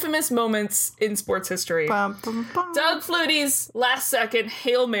most infamous moments in sports history. Bum, bum, bum. Doug Flutie's last-second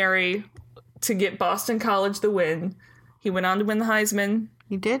Hail Mary to get Boston College the win. He went on to win the Heisman.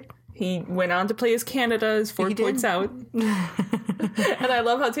 You did? He went on to play as Canada, as Ford points out. And I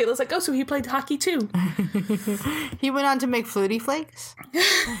love how Taylor's like, so he played hockey too. He went on to make Flutie Flakes?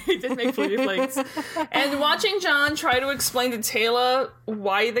 He did make Flutie Flakes. And watching John try to explain to Taylor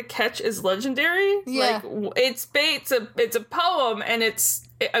why the catch is legendary. Yeah. Like, it's a poem, and it's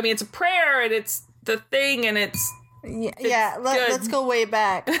a prayer, and it's the thing, and it's... Let's go way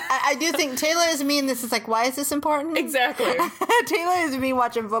back. I do think Taylor is me, and this is like, why is this important? Exactly. Taylor is me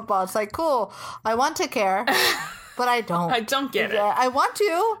watching football. It's like, cool, I want to care, but I don't. I don't get it. I want to.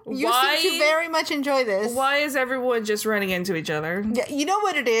 You seem to very much enjoy this. Why is everyone just running into each other? Yeah, you know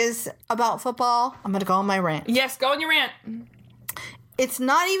what it is about football? I'm going to go on my rant. Yes, go on your rant. It's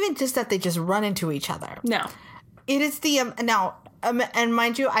not even just that they just run into each other. No. It is the... and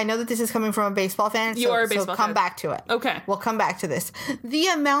mind you, I know that this is coming from a baseball fan. You are a baseball fan. So come back to it. Okay. We'll come back to this. The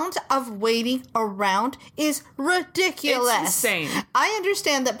amount of waiting around is ridiculous. It's insane. I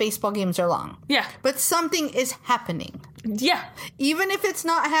understand that baseball games are long. Yeah. But something is happening. Yeah. Even if it's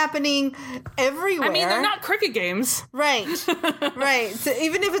not happening everywhere. I mean, they're not cricket games. Right. Right. So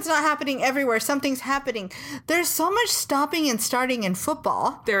even if it's not happening everywhere, something's happening. There's so much stopping and starting in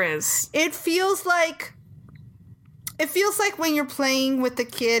football. There is. It feels like when you're playing with the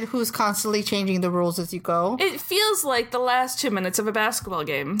kid who's constantly changing the rules as you go. It feels like the last 2 minutes of a basketball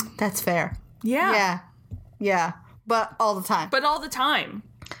game. That's fair. Yeah. Yeah. But all the time. But all the time.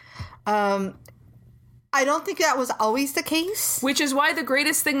 I don't think that was always the case. Which is why the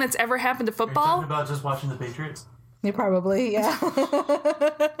greatest thing that's ever happened to Are you football... talking about just watching the Patriots? You probably, yeah.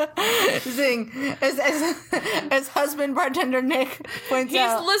 Zing. As husband bartender Nick points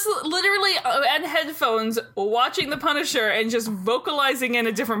out. He's literally on headphones watching The Punisher and just vocalizing in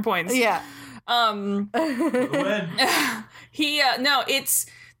at different points. Yeah. When? It's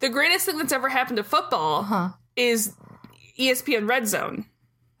the greatest thing that's ever happened to football is ESPN Red Zone.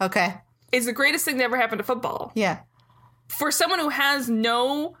 Okay. Is the greatest thing that ever happened to football. Yeah. For someone who has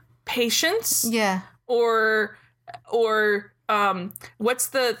no patience. Yeah. Or what's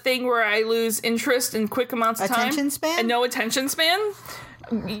the thing where I lose interest in quick amounts of time? Attention span? And no attention span?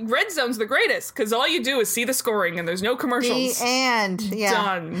 Red Zone's the greatest, because all you do is see the scoring and there's no commercials.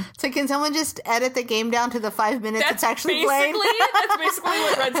 Done. So can someone just edit the game down to the 5 minutes it's actually playing? That's basically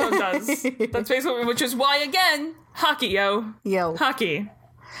what Red Zone does. That's basically, which is why, again, hockey, yo. Hockey.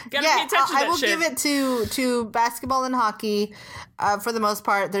 Gotta pay attention to that I will shit. give it to basketball and hockey. For the most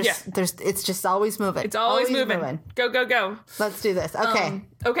part, it's just always moving. It's always moving. Go, go, go. Let's do this. Okay.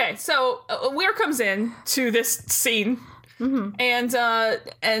 Okay. So Weir comes in to this scene, and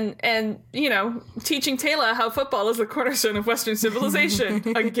teaching Taylor how football is the cornerstone of Western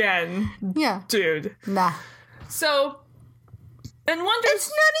civilization again. Yeah, dude. Nah. So, and wonders. It's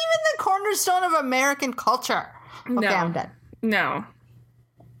not even the cornerstone of American culture. Okay, I'm done. No.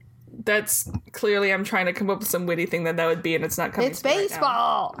 That's clearly I'm trying to come up with some witty thing that would be, and it's not coming. It's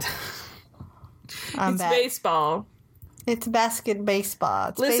baseball. Right I'm It's back. baseball. It's baseball.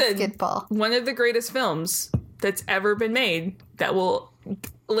 It's Listen, basketball. one of the greatest films that's ever been made that will...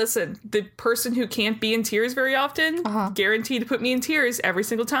 Listen, the person who can't be in tears very often, guaranteed to put me in tears every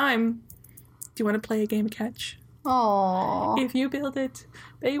single time. Do you want to play a game of catch? Aww. If you build it,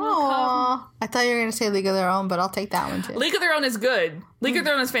 they will come. Aww. I thought you were going to say League of Their Own, but I'll take that one too. League of Their Own is good. League of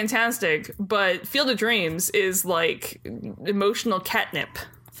Their Own is fantastic, but Field of Dreams is like emotional catnip.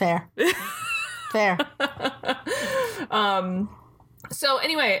 Fair. Fair. So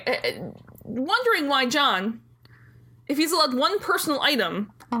anyway, wondering why John, if he's allowed one personal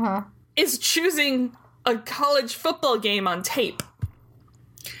item, is choosing a college football game on tape.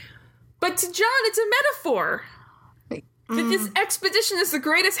 But to John, it's a metaphor. That this expedition is the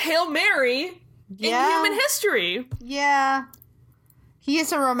greatest Hail Mary in human history. Yeah. He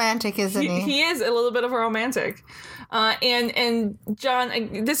is a romantic, isn't he? He is a little bit of a romantic. And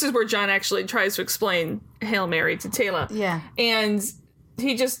John, this is where John actually tries to explain Hail Mary to Taylor. Yeah. And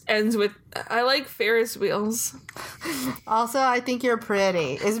he just ends with, I like Ferris wheels. Also, I think you're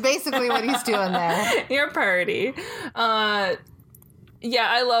pretty, is basically what he's doing there. You're a party. Yeah,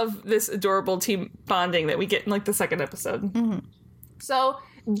 I love this adorable team bonding that we get in like the second episode. So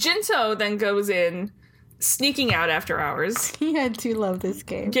Jinto then goes in, sneaking out after hours, I do love this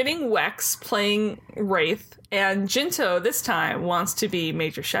game. getting Wex playing Wraith, and Jinto this time wants to be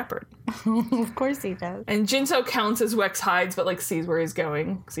Major Shepard. Of course he does. And Jinto counts as Wex hides, but like sees where he's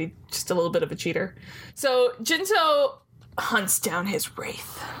going because he's just a little bit of a cheater. So Jinto hunts down his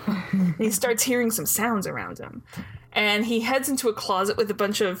Wraith. He starts hearing some sounds around him. And he heads into a closet with a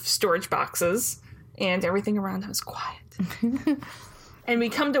bunch of storage boxes, and everything around him is quiet. And we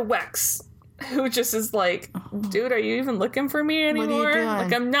come to Wex, who just is like, dude, are you even looking for me anymore? doing?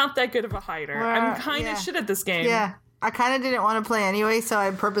 Like, I'm not that good of a hider. I'm kind of shit at this game. Yeah. I kind of didn't want to play anyway, so I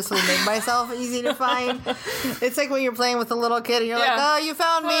purposely made myself easy to find. It's like when you're playing with a little kid and you're like, oh, you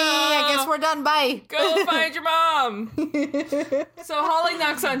found me. I guess we're done. Bye. Go find your mom. So Holly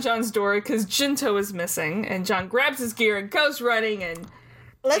knocks on John's door because Jinto is missing, and John grabs his gear and goes running. And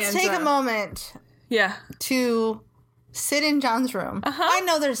Let's take a moment yeah, to sit in John's room. I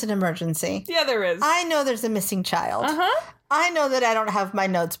know there's an emergency. yeah, there is. I know there's a missing child. I know that I don't have my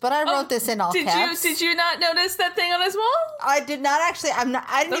notes, but I wrote this in all caps. Did you not notice that thing on his wall? I did not actually.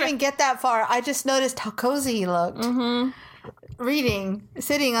 I didn't even get that far. I just noticed how cozy he looked. Reading,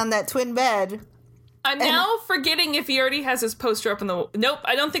 sitting on that twin bed. I'm now forgetting if he already has his poster up in the... Nope,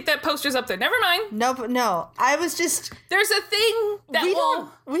 I don't think that poster's up there. Never mind. Nope, no. I was just... There's a thing that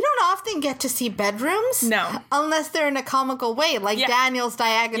we don't often get to see bedrooms. No. Unless they're in a comical way, like Daniel's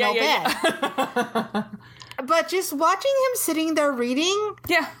diagonal bed. But just watching him sitting there reading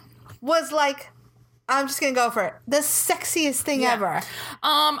was like, I'm just going to go for it. The sexiest thing ever.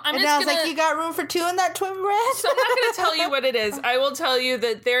 I'm And just I was gonna... like, you got room for two in that twin bed? So I'm not going to tell you what it is. I will tell you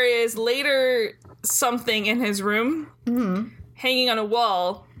that there is later something in his room hanging on a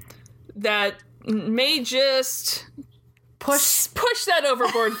wall that may just push that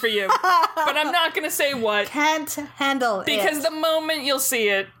overboard for you. But I'm not going to say what. Can't handle because it. the moment you'll see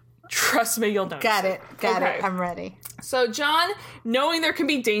it, trust me, you'll know. Got it. Okay. I'm ready. So John, knowing there can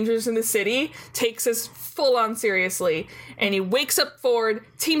be dangers in the city, takes us full on seriously. And he wakes up Ford,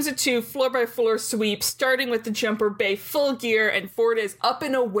 teams of two, floor by floor sweep, starting with the jumper bay, full gear, and Ford is up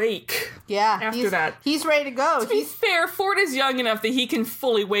and awake. Yeah. After that. He's ready to go. To be fair, Ford is young enough that he can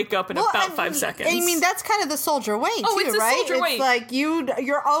fully wake up in about 5 seconds. I mean, that's kind of the soldier weight, too, it's a right? soldier weight. It's like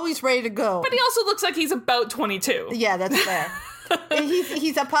you're always ready to go. But he also looks like he's about 22. Yeah, that's fair.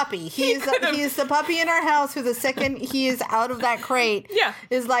 He's a puppy. He's the puppy in our house who the second he is out of that crate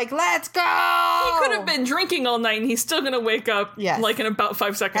is like, let's go! He could have been drinking all night and he's still going to wake up like in about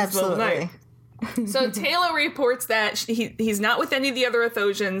 5 seconds of the night. So Taylor reports that he's not with any of the other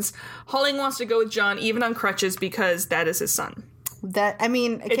Athosians. Holling wants to go with John even on crutches because that is his son. I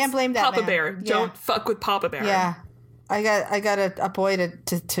can't blame that Papa man. Bear. Yeah. Don't fuck with Papa Bear. Yeah. I got a boy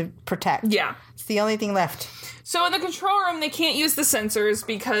to protect. Yeah. It's the only thing left. So in the control room, they can't use the sensors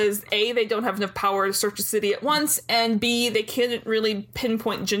because A, they don't have enough power to search the city at once, and B, they can't really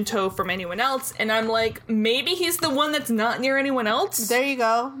pinpoint Jinto from anyone else. And I'm like, maybe he's the one that's not near anyone else? There you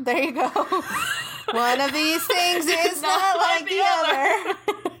go. One of these things is not like the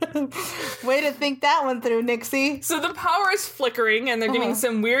other. Way to think that one through, Nixie. So the power is flickering, and they're getting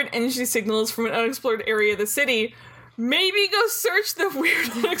some weird energy signals from an unexplored area of the city. Maybe go search the weird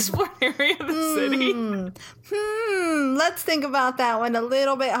unexplored area of the city. Let's think about that one a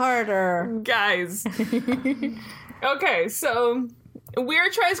little bit harder. Guys. Okay, so Weir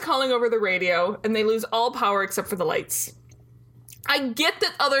tries calling over the radio, and they lose all power except for the lights. I get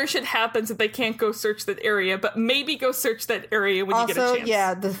that other shit happens that they can't go search that area, but maybe go search that area when you get a Also, chance.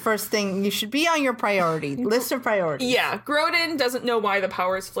 yeah, the first thing, you should be on your list of priorities. Yeah, Grodin doesn't know why the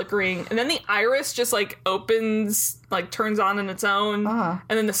power is flickering, and then the iris just, like, opens, like, turns on its own, and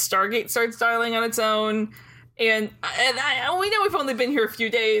then the Stargate starts dialing on its own, and we know we've only been here a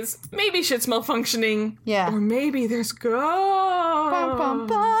few days. Maybe shit's malfunctioning. Yeah. Or maybe there's ghosts. Bum, bum,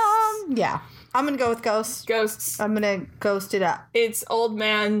 bum. Yeah. I'm gonna go with ghosts. Ghosts. I'm gonna ghost it up. It's old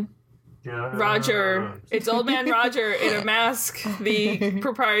man Roger. It's old man Roger in a mask, the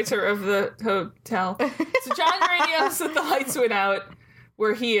proprietor of the hotel. So John radios that the lights went out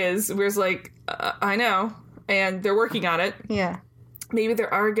where he is. Where's like, I know. And they're working on it. Yeah. Maybe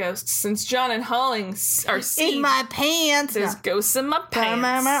there are ghosts, since John and Holling are seen. In my pants. There's ghosts in my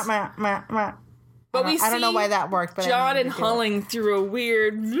pants. But we see I don't know why that worked, but John and Holling through a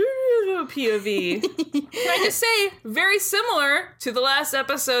weird POV. Can I just say, very similar to the last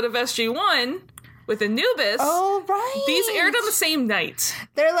episode of SG-1 with Anubis. Oh, right. These aired on the same night.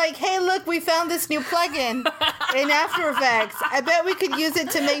 They're like, hey, look, we found this new plugin in After Effects. I bet we could use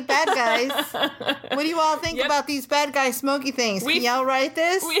it to make bad guys. What do you all think about these bad guy smoky things? Can y'all write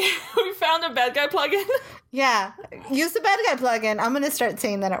this? We found a bad guy plugin. Yeah. Use the bad guy plugin. I'm going to start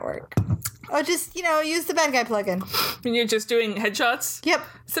saying that at work. Oh, just, use the bad guy plugin. And you're just doing headshots? Yep.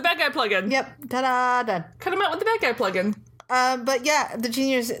 It's the bad guy plugin. Yep. Ta-da, done. Cut him out with the bad guy plugin. But yeah, the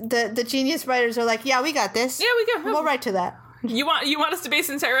genius writers are like, yeah, we got this. Yeah, we got. We'll write to that. You want us to base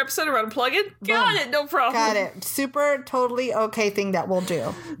an entire episode around a plugin? Got it, no problem. Got it. Super, totally okay thing that we'll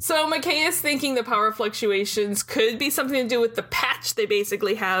do. So McKay is thinking the power fluctuations could be something to do with the patch they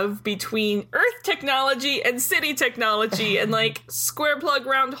basically have between Earth technology and city technology, and like square plug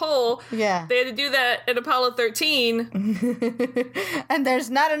round hole. Yeah. They had to do that in Apollo 13. And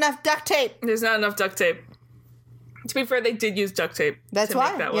there's not enough duct tape. There's not enough duct tape. To be fair, they did use duct tape. That's to why.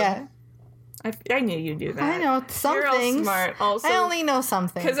 Make that Yeah. one. I knew you'd do that. I know some You're things. all smart. Also, I only know some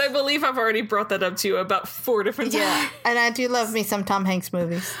things. because I believe I've already brought that up to you about 4 different times. Yeah, and I do love me some Tom Hanks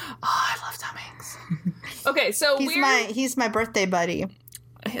movies. Oh, I love Tom Hanks. Okay, so He's my birthday buddy.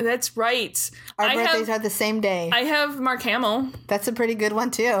 That's right. Our birthdays are the same day. I have Mark Hamill That's a pretty good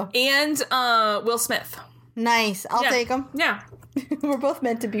one too. and Will Smith. Nice. I'll take them. Yeah, We're both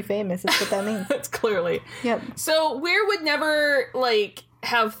meant to be famous. That's what that means. that's clearly. Yep. So Weir would never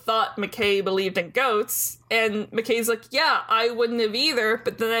have thought McKay believed in goats, and McKay's like, yeah, I wouldn't have either,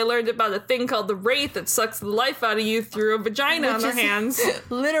 but then I learned about a thing called the Wraith that sucks the life out of you through a vagina on their hands.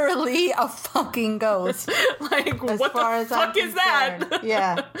 Literally a fucking ghost. Like, As what far the as I'm fuck is that? concerned.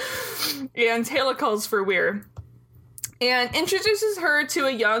 Yeah. And Taylor calls for Weir and introduces her to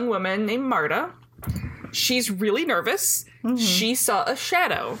a young woman named Marta. She's really nervous. Mm-hmm. She saw a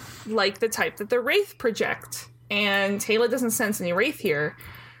shadow, like the type that the Wraith project. And Taylor doesn't sense any Wraith here.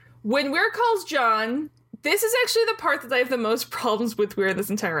 When Weir calls John, this is actually the part that I have the most problems with Weir this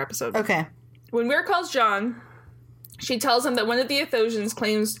entire episode. Okay. When Weir calls John, she tells him that one of the Athosians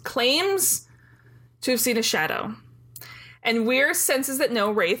claims to have seen a shadow. And Weir senses that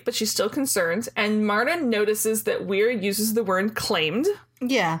no Wraith, but she's still concerned. And Marta notices that Weir uses the word claimed.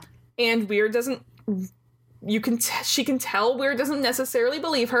 Yeah. And Weir doesn't... she can tell Weir doesn't necessarily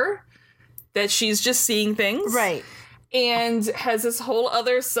believe her. That she's just seeing things. Right. And has this whole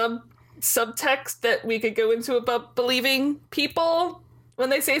other subtext that we could go into about believing people when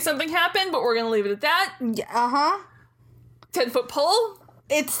they say something happened, but we're going to leave it at that. Yeah, uh-huh. 10-foot pole?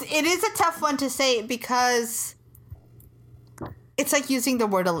 It is a tough one to say because it's like using the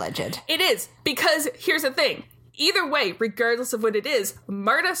word alleged. It is, because here's the thing. Either way, regardless of what it is,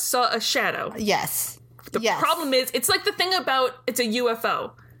 Marta saw a shadow. Yes. The problem is, it's like the thing about it's a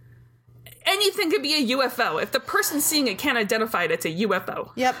UFO. Anything could be a UFO. If the person seeing it can't identify it, it's a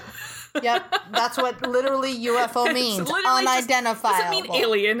UFO. Yep. That's what literally UFO means. Unidentifiable. Doesn't mean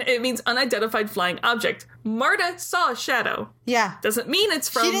alien. It means unidentified flying object. Marta saw a shadow. Yeah. Doesn't mean it's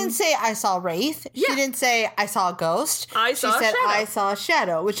from... She didn't say, I saw Wraith. Yeah. She didn't say, I saw a ghost. She said, I saw a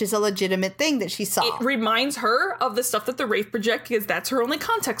shadow, which is a legitimate thing that she saw. It reminds her of the stuff that the Wraith project, because that's her only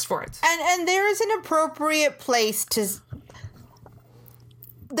context for it. And there is an appropriate place to...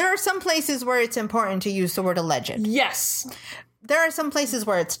 There are some places where it's important to use the word alleged. Yes. There are some places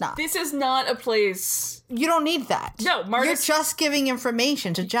where it's not. This is not a place... You don't need that. No, You're just giving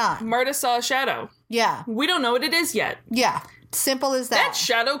information to John. Marta saw a shadow. Yeah. We don't know what it is yet. Yeah. Simple as that. That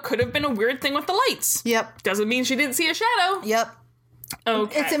shadow could have been a weird thing with the lights. Yep. Doesn't mean she didn't see a shadow. Yep.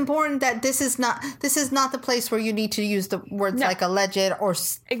 Okay. It's important that this is not the place where you need to use the words like alleged or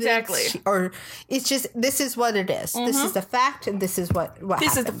exactly, or it's just this is what it is. Mm-hmm. This is the fact, and this is what this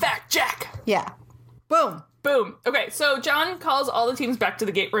happened. is the fact, Jack. Yeah. Boom. Boom. Okay, so John calls all the teams back to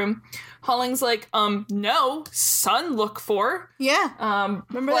the gate room. Holling's like, no, son look for. Yeah.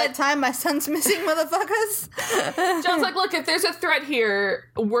 Remember that time my son's missing, motherfuckers? John's like, look, if there's a threat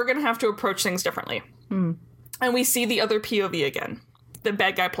here, we're going to have to approach things differently. And we see the other POV again. The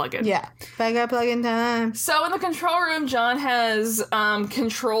bad guy plug-in. Yeah. Bad guy plug-in time. So in the control room, John has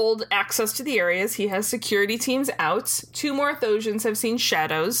controlled access to the areas. He has security teams out. 2 more Thosians have seen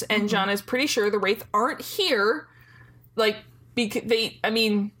shadows, and John is pretty sure the Wraith aren't here. Like,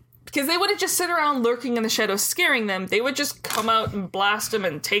 because they wouldn't just sit around lurking in the shadows scaring them. They would just come out and blast them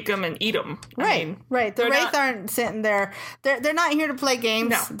and take them and eat them. Right. The Wraith aren't sitting there. They're not here to play games.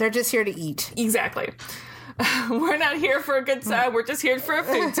 No. They're just here to eat. Exactly. We're not here for a good time. We're just here for a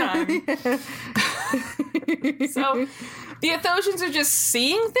food time. So the Athosians are just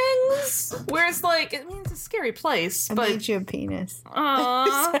seeing things where it's like, it's a scary place. I made you a penis.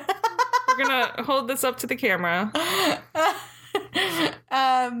 Aww. We're gonna hold this up to the camera.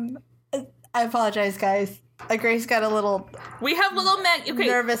 I apologize, guys. Grace got a little We have little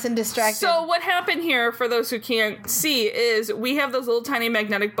nervous and distracted. So what happened here, for those who can't see, is we have those little tiny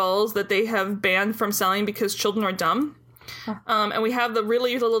magnetic balls that they have banned from selling because children are dumb. And we have the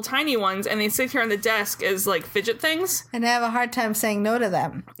really little tiny ones, and they sit here on the desk as, like, fidget things. And I have a hard time saying no to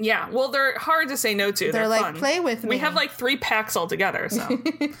them. Yeah, well, they're hard to say no to. They're like, fun. play with me. We have, like, 3 packs altogether, so.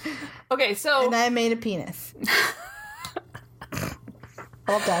 Okay, so... And I made a penis.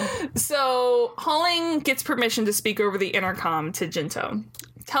 Well done. So, Holling gets permission to speak over the intercom to Jinto,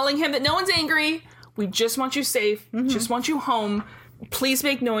 telling him that no one's angry, we just want you safe, just want you home, please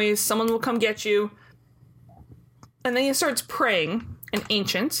make noise, someone will come get you. And then he starts praying, an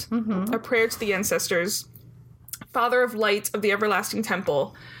ancient, a prayer to the ancestors, Father of Light of the Everlasting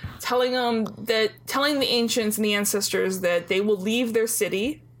Temple, telling the ancients and the ancestors that they will leave their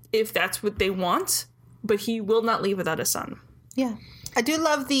city if that's what they want, but he will not leave without a son. Yeah. I do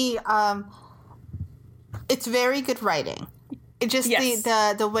love the, it's very good writing. It just, Yes.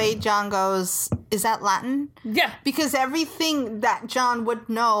 the way John goes, is that Latin? Yeah. Because everything that John would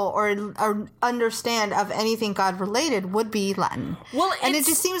know or understand of anything God related would be Latin. Well, and it it's-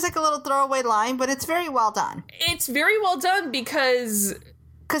 just seems like a little throwaway line, but it's very well done. It's very well done because...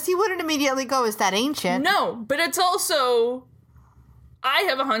 Because he wouldn't immediately go, is that ancient? No, but it's also... I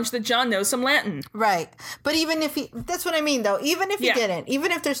have a hunch that John knows some Latin. Right. But even if he, that's what I mean though, even if he Yeah. didn't,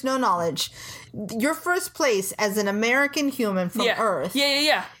 even if there's no knowledge, your first place as an American human from Earth,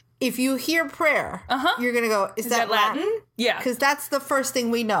 Yeah. if you hear prayer, you're going to go, is that Latin? Yeah. Because that's the first thing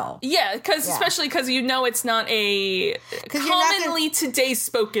we know. Yeah, especially because you know it's not a you're not commonly today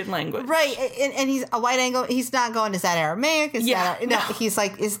spoken language. Right. And he's a wide angle. He's not going, is that Aramaic? Is that, no, he's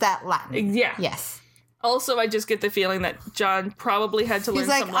like, is that Latin? Yeah. Yes. Also, I just get the feeling that John probably had to learn He's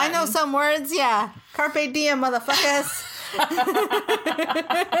like, some Latin. I know some words. Yeah. Carpe diem, motherfuckers.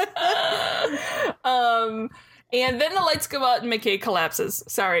 And then the lights go out and McKay collapses.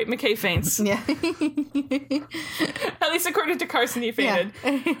 Sorry, McKay faints. Yeah. At least according to Carson, he fainted.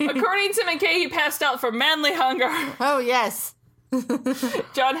 According to McKay, he passed out from manly hunger. Oh, yes.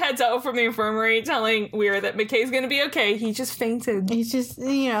 John heads out from the infirmary telling Weir that McKay's gonna be okay. He just fainted. He's just,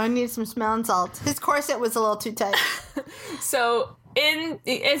 needs some smelling salts. His corset was a little too tight. So,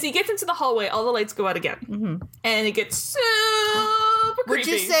 as he gets into the hallway, all the lights go out again. And it gets super creepy. Would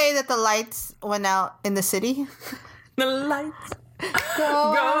you say that the lights went out in the city? The lights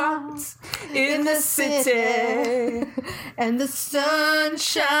Go out in the city, and the sun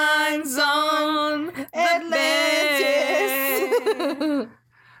shines on Atlantis.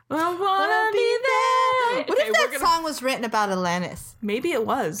 I wanna be there. What if that song was written about Atlantis? Maybe it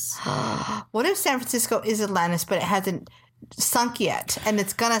was. What if San Francisco is Atlantis, but it hasn't sunk yet, and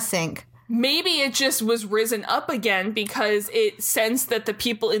it's gonna sink? Maybe it just was risen up again because it sensed that the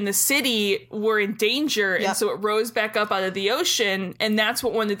people in the city were in danger, and so it rose back up out of the ocean, and that's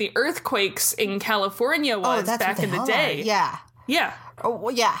what one of the earthquakes in California was back in the day. Yeah. Yeah. Oh,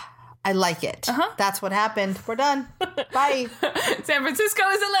 well, yeah. I like it. That's what happened. We're done. Bye. San Francisco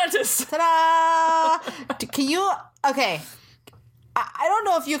is Atlantis. Ta-da! Can you... Okay. I don't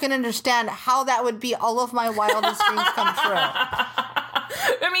know if you can understand how that would be all of my wildest dreams come true.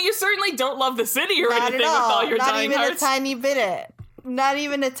 I mean, you certainly don't love the city or Not anything at with all. all your Not dying even hearts. a tiny bit. Not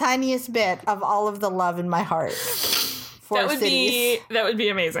even a tiniest bit of all of the love in my heart for That would cities. be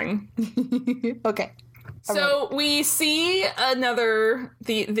amazing. Okay. So we see another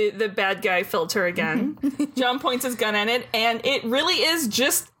the bad guy filter again. John points his gun at it, and it really is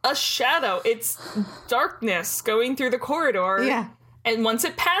just a shadow. It's darkness going through the corridor. Yeah. And once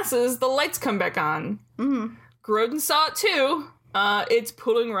it passes, the lights come back on. Grodin saw it too. It's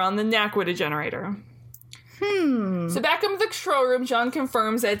pulling around the Naquita generator. So back in the control room, John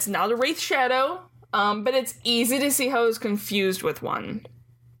confirms that it's not a Wraith shadow, but it's easy to see how he's confused with one.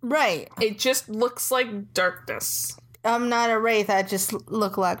 Right. It just looks like darkness. I'm not a wraith. I just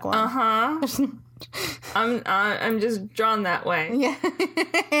look like one. Uh-huh. I'm just drawn that way. Yeah.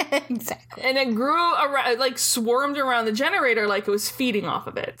 Exactly. And it grew around, like swarmed around the generator like it was feeding off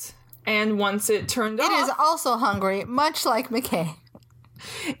of it. And once it turned off... It is also hungry, much like McKay.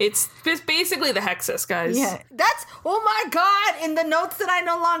 It's basically the Hexus, guys. Yeah. That's... Oh my god! In the notes that I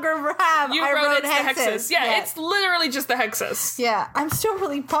no longer have, You I wrote wrote it's the Hexus. Yeah, Yes. it's literally just the Hexus. Yeah, I'm still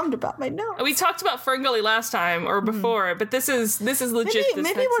really bummed about my notes. We talked about Ferngully last time or before, but this is legit.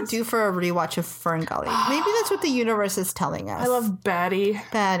 Maybe we're due for a rewatch of Ferngully. Maybe that's what the universe is telling us. I love Batty.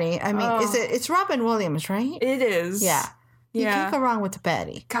 Batty. I mean, it's Robin Williams, right? It is. Yeah. You Yeah. can't go wrong with the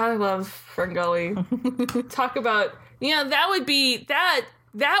Batty. God, I love Ferngully. Talk about that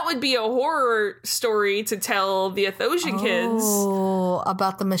would be a horror story to tell the Athosian kids Oh,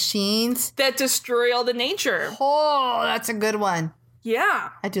 about the machines? that destroy all the nature. Oh, that's a good one. Yeah.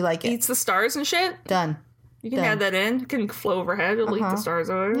 I do like it. Eats the stars and shit. Done. You can Done. add that in. It can flow overhead. It'll eat the stars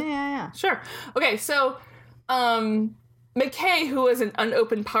over. Yeah. Sure. Okay, so McKay, who has an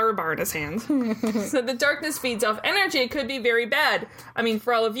unopened power bar in his hand, said the darkness feeds off energy. It could be very bad. I mean,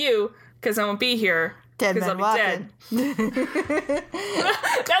 for all of you, because I won't be here. Dead Because man I'll be walking. dead.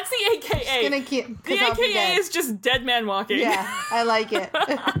 That's the AKA. Gonna keep, The 'cause I'll be AKA dead. is just dead man walking. Yeah, I like it.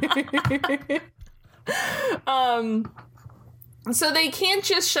 So they can't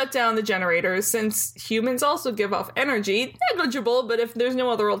just shut down the generators since humans also give off energy. Negligible, but if there's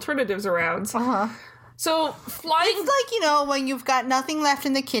no other alternatives around. Uh-huh. So flying... It's like, when you've got nothing left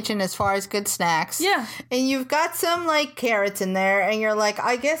in the kitchen as far as good snacks. Yeah. And you've got some, carrots in there, and you're like,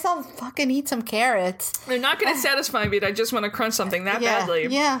 I guess I'll fucking eat some carrots. They're not going to satisfy me, but I just want to crunch something that Yeah, badly.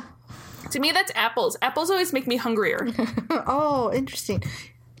 yeah. To me, that's apples. Apples always make me hungrier. Oh, interesting.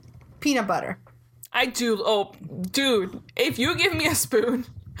 Peanut butter. I do. Oh, dude, if you give me a spoon,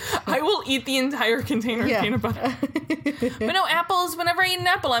 I will eat the entire container Yeah. of peanut butter. But no, apples, whenever I eat an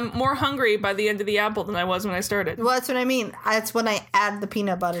apple, I'm more hungry by the end of the apple than I was when I started. Well, that's what I mean. That's when I add the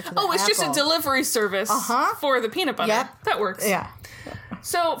peanut butter to the Oh, it's just a apple. delivery service for the peanut butter. Yep. That works. Yeah.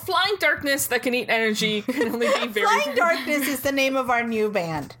 So, flying darkness that can eat energy can only be very... Flying Darkness is the name of our new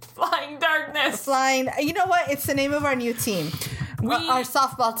band. Flying darkness! Flying... You know what? It's the name of our new team. Our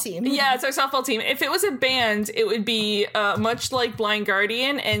softball team. Yeah, it's our softball team. If it was a band, it would be much like Blind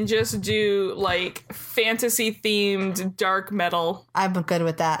Guardian and just do, fantasy-themed dark metal. I'm good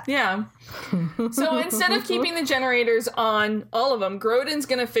with that. Yeah. So instead of keeping the generators on, all of them, Grodin's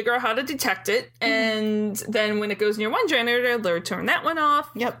going to figure out how to detect it, and then when it goes near one generator, they'll turn that one off,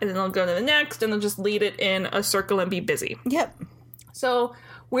 Yep. and then they'll go to the next, and they'll just lead it in a circle and be busy. Yep. So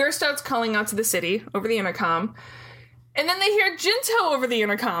Weir starts calling out to the city over the intercom, and then they hear Jinto over the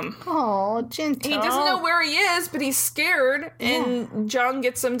intercom. Oh, Jinto. He doesn't know where he is, but he's scared, and John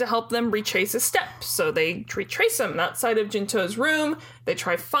gets him to help them retrace his steps. So they retrace him outside of Jinto's room. They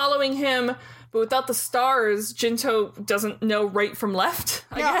try following him, but without the stars, Jinto doesn't know right from left,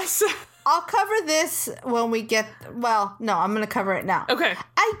 I guess. I'll cover this when we get... Well, no, I'm going to cover it now. Okay.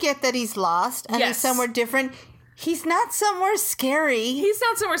 I get that he's lost and he's Yes. somewhere different. He's not somewhere scary. He's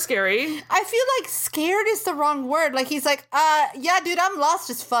not somewhere scary. I feel like scared is the wrong word. He's like, yeah, dude, I'm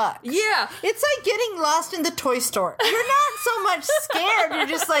lost as fuck. Yeah. It's like getting lost in the toy store. You're not so much scared. You're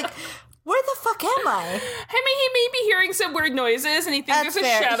just like, where the fuck am I? I mean, he may be hearing some weird noises, and he thinks That's there's a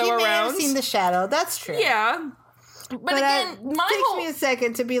fair. shadow He may around. have seen the shadow. That's true. Yeah. But again, it my takes whole... me a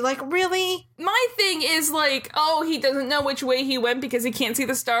second to be like, really? My thing is he doesn't know which way he went because he can't see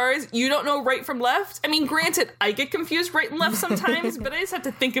the stars. You don't know right from left. I mean, granted, I get confused right and left sometimes, but I just have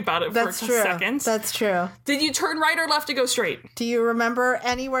to think about it That's for a true. second. That's true. Did you turn right or left to go straight? Do you remember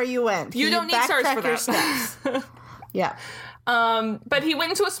anywhere you went? You don't need stars backtrack for your that. steps? Yeah. But he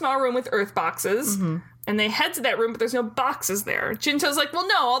went into a small room with earth boxes, and they head to that room, but there's no boxes there. Jinto's like, well,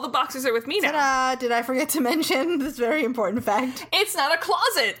 no, all the boxes are with me now. Ta-da! Did I forget to mention this very important fact? It's not a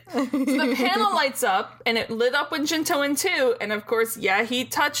closet. So the panel lights up, and it lit up when Jinto went too, and of course, yeah, he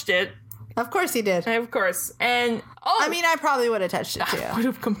touched it. Of course he did. Of course. And, I mean, I probably would have touched it too. I would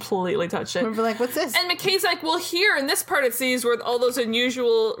have completely touched it. I'd be like, what's this? And McKay's like, well, here in this part it sees where all those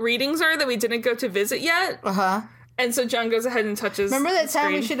unusual readings are that we didn't go to visit yet. Uh-huh. And so John goes ahead and touches. Remember that the time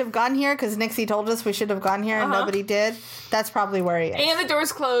we screen. should have gone here because Nixie told us we should have gone here and nobody did? That's probably where he is. And the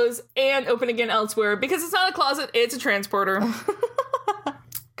doors close and open again elsewhere because it's not a closet, it's a transporter.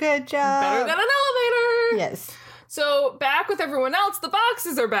 Good job. Better than an elevator. Yes. So back with everyone else, the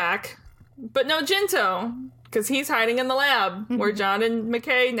boxes are back, but no Jinto. because he's hiding in the lab where John and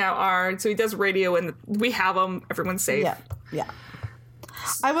McKay now are. So he does radio, and we have him. Everyone's safe. Yeah.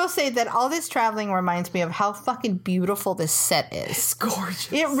 I will say that all this traveling reminds me of how fucking beautiful this set is. It's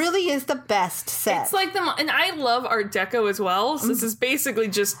gorgeous. It really is the best set. It's like and I love Art Deco as well. So this is basically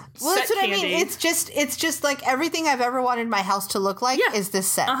just set that's what candy. I mean. It's just like everything I've ever wanted my house to look like is this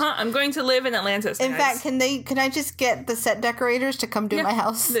set. I'm going to live in Atlantis. In guys. fact, can I just get the set decorators to come do my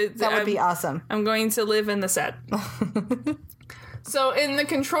house? That would be awesome. I'm going to live in the set. So in the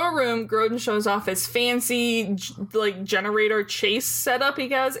control room, Grodin shows off his fancy generator chase setup he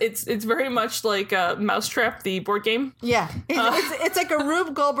has. It's very much like Mousetrap, the board game. Yeah, it's like a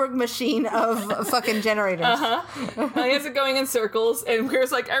Rube Goldberg machine of fucking generators. He has it going in circles, and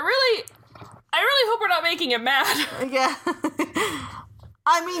Weir's like, I really hope we're not making it mad. Yeah.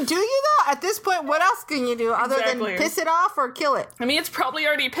 I mean, do you though? At this point, what else can you do other than piss it off or kill it? I mean, it's probably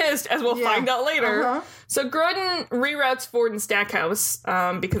already pissed, as we'll find out later. So Grodin reroutes Ford and Stackhouse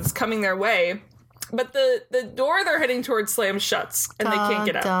because it's coming their way. But the door they're heading towards slams shuts, and they can't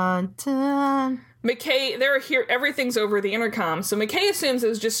get out. Dun, dun. McKay, they're here, everything's over the intercom. So McKay assumes it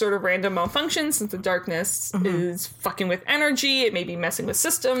was just sort of random malfunction since the darkness is fucking with energy. It may be messing with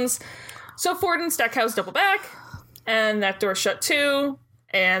systems. So Ford and Stackhouse double back, and that door shut too.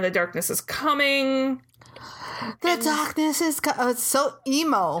 And the darkness is coming. The darkness is it's so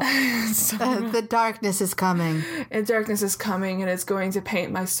emo. The darkness is coming. And darkness is coming, and it's going to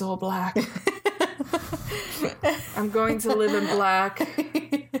paint my soul black. I'm going to live in black.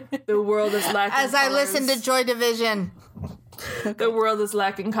 The world is lacking As colors. I listen to Joy Division. The world is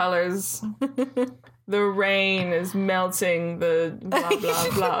lacking colors. The rain is melting the blah, blah,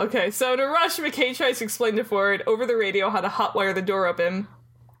 blah. Okay, so to rush, McKay tries to explain to Ford over the radio how to hotwire the door open.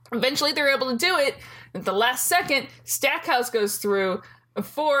 Eventually, they're able to do it. At the last second, Stackhouse goes through.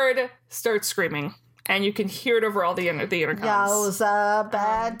 Ford starts screaming. And you can hear it over all the intercoms. Yowza,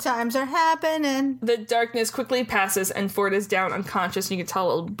 bad times are happening. The darkness quickly passes, and Ford is down unconscious, and you can tell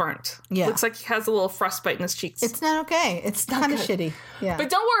a little burnt. Yeah. Looks like he has a little frostbite in his cheeks. It's not okay. It's kind of shitty. Yeah. But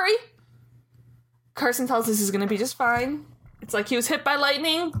don't worry. Carson tells us he's going to be just fine. It's like he was hit by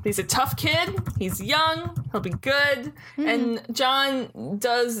lightning. He's a tough kid. He's young. He'll be good. And John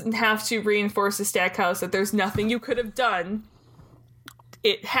does have to reinforce to Stackhouse that there's nothing you could have done.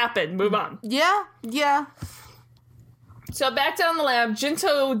 It happened. Move on. Yeah. So back down in the lab,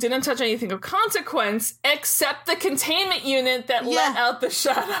 Jinto didn't touch anything of consequence except the containment unit that let out the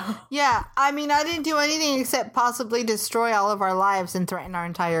shadow. Yeah, I mean, I didn't do anything except possibly destroy all of our lives and threaten our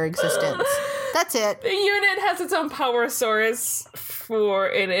entire existence. That's it. The unit has its own power source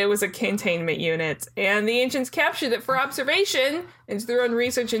it was a containment unit. And the ancients captured it for observation into their own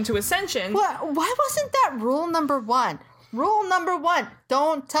research into Ascension. Why wasn't that rule number 1? Rule number 1,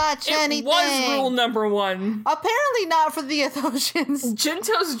 don't touch anything. It was rule number 1. Apparently not for the Athosians.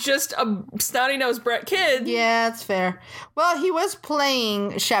 Jinto's just a snotty-nosed brat kid. Yeah, that's fair. Well, he was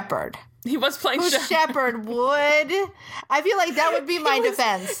playing Shepard. He was playing Who's Shepard would? I feel like that would be my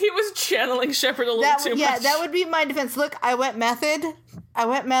defense. He was channeling Shepard a little too much. Yeah, that would be my defense. Look, I went method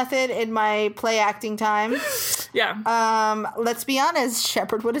in my play acting time. Yeah. Let's be honest,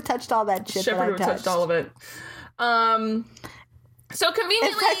 Shepard would have touched all that shit. Shepard would have touched all of it. So conveniently...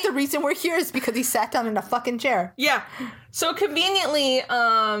 In fact, the reason we're here is because he sat down in a fucking chair. Yeah. So conveniently,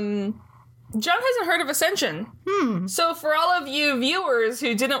 John hasn't heard of Ascension. So for all of you viewers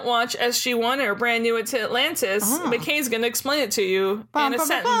who didn't watch SG-1 or brand new to Atlantis, McKay's going to explain it to you in a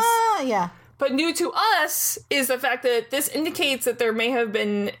sentence. Yeah. But new to us is the fact that this indicates that there may have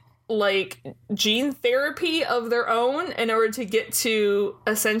been like gene therapy of their own in order to get to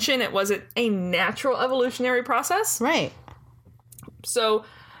Ascension. It wasn't a natural evolutionary process. Right. So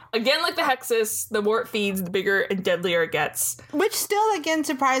again, like the Hexus, the more it feeds, the bigger and deadlier it gets. Which still again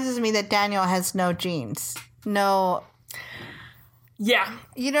surprises me that Daniel has no genes. No. Yeah.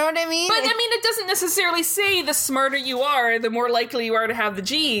 You know what I mean? But I mean, it doesn't necessarily say the smarter you are, the more likely you are to have the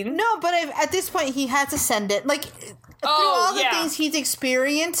gene. No, but at this point he has ascended. Like, through all the things he's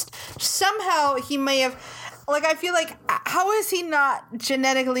experienced, somehow he may have... Like, I feel like, how is he not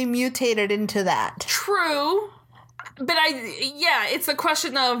genetically mutated into that? True. But it's the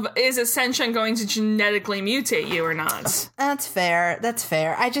question of, is Ascension going to genetically mutate you or not? That's fair.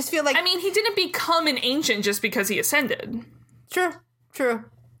 I just feel like... I mean, he didn't become an ancient just because he ascended. True.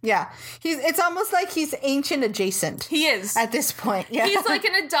 Yeah. It's almost like he's ancient adjacent. He is. At this point. Yeah. He's like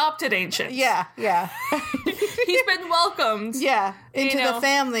an adopted ancient. Yeah. He's been welcomed. Yeah. Into the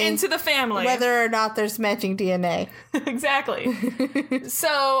family. Into the family. Whether or not there's matching DNA. Exactly.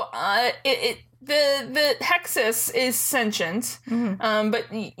 So, the Hexus is sentient, but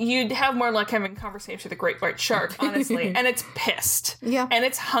you'd have more luck having a conversation with a great white shark, honestly. And it's pissed. Yeah. And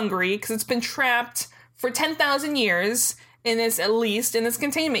it's hungry because it's been trapped for 10,000 years at least in this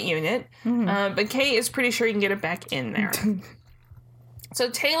containment unit. But Kay is pretty sure he can get it back in there. So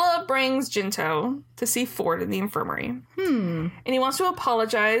Taylor brings Jinto to see Ford in the infirmary. And he wants to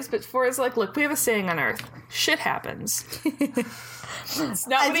apologize, but Ford is like, look, we have a saying on Earth. Shit happens. It's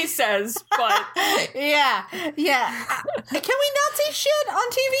not what he says, but... Yeah. Can we not say shit on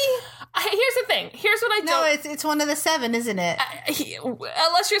TV? Here's the thing. Here's what I don't... No, it's one of the 7, isn't it?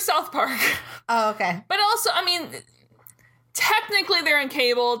 Unless you're South Park. Oh, okay. But also, I mean, technically they're on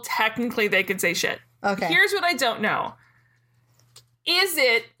cable. Technically they could say shit. Okay. Here's what I don't know. Is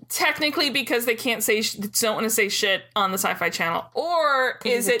it technically because they don't want to say shit on the Sci-Fi Channel? Or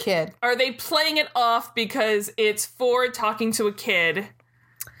is it... kid. Are they playing it off because it's Ford talking to a kid?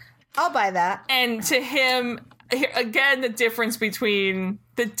 I'll buy that. And to him... Again, the difference between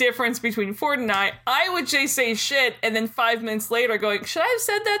Ford and I would just say shit, and then 5 minutes later going, should I have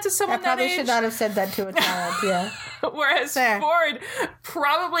said that to someone I probably that age? should not have said that to a child, yeah. Whereas Fair. Ford,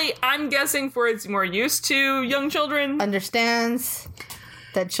 probably, I'm guessing Ford's more used to young children. Understands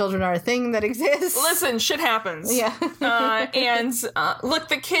that children are a thing that exists. Listen, shit happens. Yeah. Look,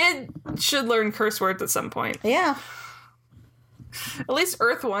 the kid should learn curse words at some point. Yeah. At least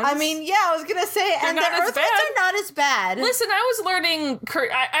Earth ones. I mean, yeah, I was going to say, and the not as Earth ones bad. are not as bad. Listen, I was learning...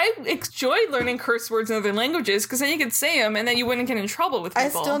 I enjoyed learning curse words in other languages, because then you could say them, and then you wouldn't get in trouble with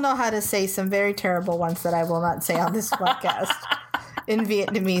people. I still know how to say some very terrible ones that I will not say on this podcast in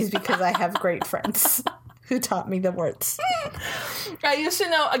Vietnamese, because I have great friends who taught me the words. I used to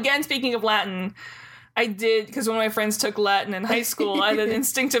know, again, speaking of Latin... I did, because one of my friends took Latin in high school. I then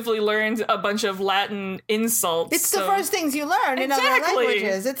instinctively learned a bunch of Latin insults. It's the first things you learn in other Exactly.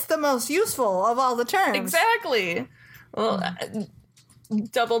 languages. It's the most useful of all the terms. Exactly. Well,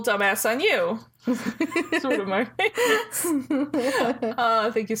 double dumbass on you. Sort of my favorites.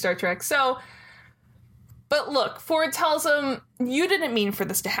 Thank you, Star Trek. So, but look, Ford tells him, you didn't mean for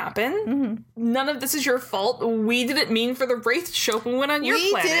this to happen. None of this is your fault. We didn't mean for the Wraith to show up when we went on your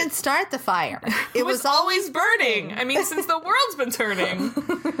planet. We didn't start the fire. It was always burning. I mean, since the world's been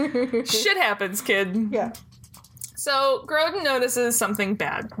turning. Shit happens, kid. Yeah. So, Grodin notices something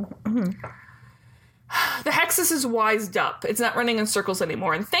bad. The Hexus is wised up. It's not running in circles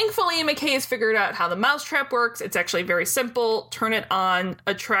anymore. And thankfully, McKay has figured out how the mousetrap works. It's actually very simple. Turn it on,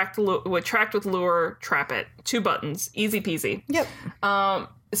 attract with lure, trap it. 2 buttons. Easy peasy. Yep.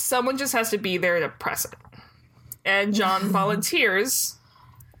 Someone just has to be there to press it. And John volunteers.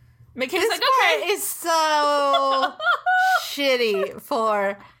 McKay's This like, part okay. is so shitty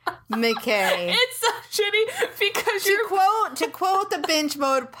for McKay. It's so shitty because To quote the Binge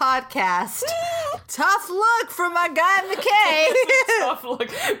Mode podcast, tough look for my guy McKay. tough look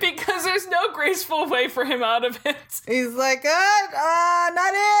because there's no graceful way for him out of it. He's like,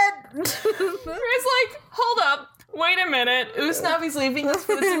 not it. It's like, hold up. Wait a minute. Usnavi's leaving us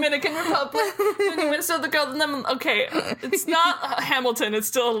for the Dominican Republic. So the girl, okay, it's not Hamilton. It's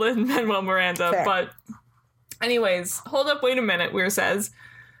still Lin-Manuel Miranda. Fair. But anyways, hold up. Wait a minute. Weir says,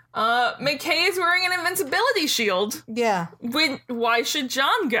 McKay is wearing an invincibility shield. Yeah. Why should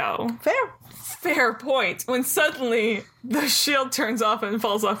John go? Fair point. When suddenly the shield turns off and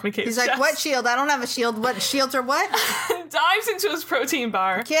falls off McKay's He's like, chest. what shield? I don't have a shield. What shields are what? Dives into his protein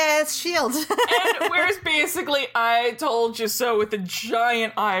bar. Yeah, it's shield. And wears basically, I told you so with a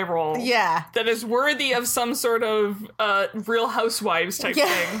giant eye roll. Yeah. That is worthy of some sort of Real Housewives type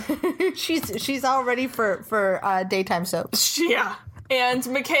thing. she's all ready for daytime soaps. Yeah. And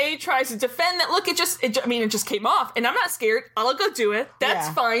McKay tries to defend that. Look, it just came off. And I'm not scared. I'll go do it. That's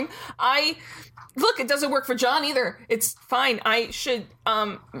fine. Look, it doesn't work for John either. It's fine. I should,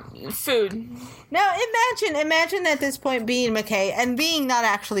 food. Now, imagine at this point being McKay and being not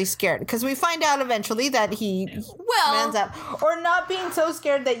actually scared. Because we find out eventually that he mans up. Or not being so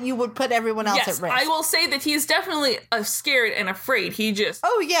scared that you would put everyone else at risk. I will say that he's definitely scared and afraid. He just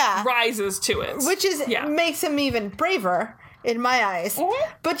rises to it. Which makes him even braver. In my eyes.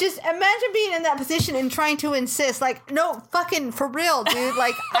 Mm-hmm. But just imagine being in that position and trying to insist, like, no, fucking for real, dude.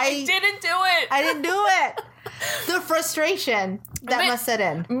 Like, I didn't do it. I didn't do it. The frustration that must set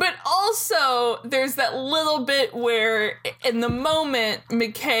in. But also, there's that little bit where, in the moment,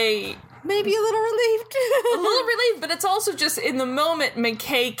 McKay Maybe a little relieved. A little relieved, but it's also just in the moment,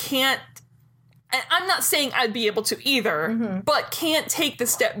 McKay can't, and I'm not saying I'd be able to either, but can't take the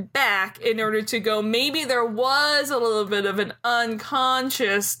step back in order to go, maybe there was a little bit of an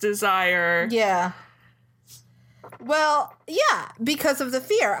unconscious desire. Yeah. Well, yeah, because of the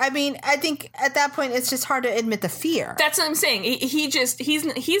fear. I mean, I think at that point it's just hard to admit the fear. That's what I'm saying.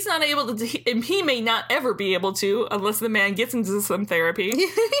 He's not able to, and he may not ever be able to unless the man gets into some therapy.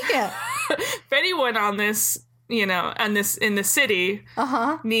 Yeah. If anyone on this, in the city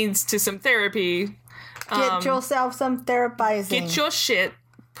needs to some therapy, Get yourself some therapizing. get your shit,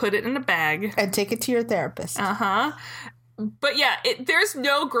 put it in a bag. and take it to your therapist. But yeah, there's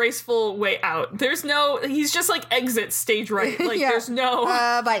no graceful way out. He's just like exit stage right. Like Yeah. there's no,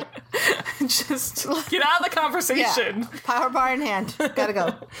 Bye. just get out of the conversation. Yeah. Power bar in hand. Gotta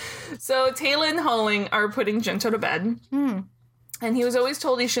go. So Taylor and Halling are putting Gento to bed. And he was always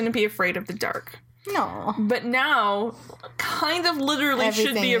told he shouldn't be afraid of the dark. No. But now, kind of literally should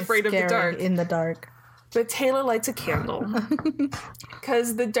Everything be is afraid of the scary dark. in the dark. But Taylor lights a candle.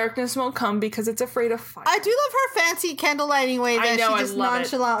 Because the darkness won't come because it's afraid of fire. I do love her fancy candle lighting way that know, I she just love it.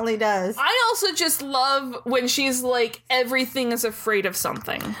 nonchalantly does. I also just love when she's like, everything is afraid of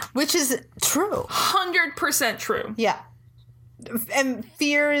something. Which is true. 100% true. Yeah. And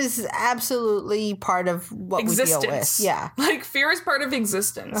fear is absolutely part of what we deal with. Yeah. Like, fear is part of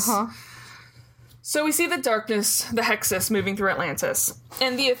existence. So we see the darkness, the Hexus, moving through Atlantis.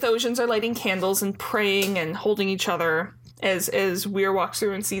 And the Athosians are lighting candles and praying and holding each other as Weir walks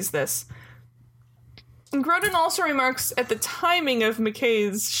through and sees this. And Grodin also remarks at the timing of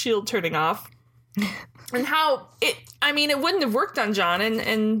McKay's shield turning off and how it wouldn't have worked on John.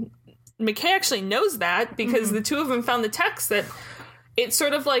 And McKay actually knows that because the two of them found the text that it's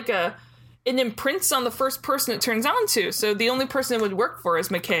sort of like it imprints on the first person it turns on to. So the only person it would work for is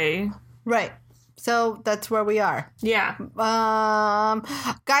McKay. Right. So that's where we are. Yeah.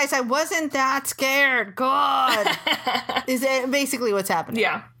 Guys, I wasn't that scared. God. Is it basically what's happening?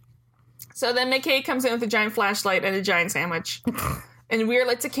 Yeah. So then McKay comes in with a giant flashlight and a giant sandwich. And Weir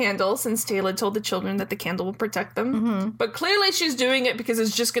lights a candle since Taylor told the children that the candle will protect them. But clearly she's doing it because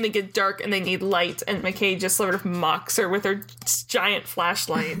it's just going to get dark and they need light. And McKay just sort of mocks her with her giant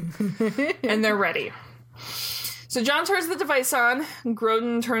flashlight. And they're ready. So John turns the device on.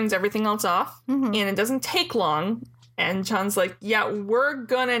 Grodin turns everything else off. And it doesn't take long. And John's like, yeah, we're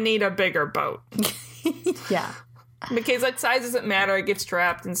going to need a bigger boat. Yeah. McKay's like, size doesn't matter. It gets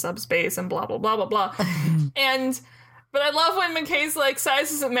trapped in subspace and blah, blah, blah, blah, blah. But I love when McKay's like, size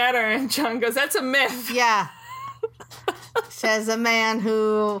doesn't matter. And John goes, that's a myth. Yeah. Says a man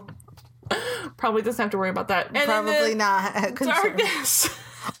who Probably doesn't have to worry about that. And probably not concerned. darkness.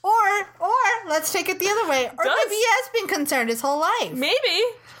 Or let's take it the other way. Or maybe he has been concerned his whole life. Maybe.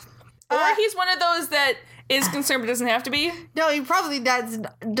 Or he's one of those that is concerned but doesn't have to be. No, he probably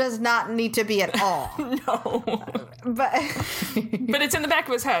does not need to be at all. No. But But it's in the back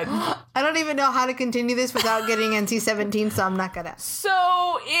of his head. I don't even know how to continue this without getting NC-17, so I'm not gonna.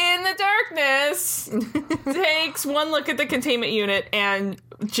 So, in the darkness, takes one look at the containment unit and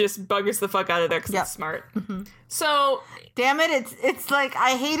just buggers the fuck out of there because it's smart. So, Damn it, it's like,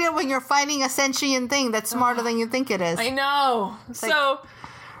 I hate it when you're fighting a sentient thing that's smarter than you think it is. I know. So,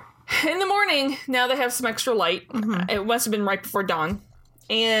 in the morning, now they have some extra light. It must have been right before dawn.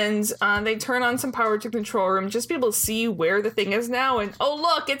 And they turn on some power to the control room just to be able to see where the thing is now. And, oh,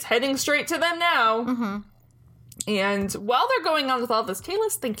 look, it's heading straight to them now. And while they're going on with all this,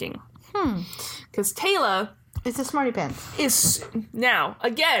 Taylor's thinking. Because Taylor It's a smarty pants. is... Now,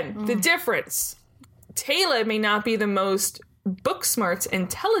 again, the difference. Taylor may not be the most book smart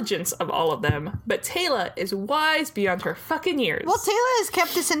intelligence of all of them, but Taylor is wise beyond her fucking years. Well, Taylor has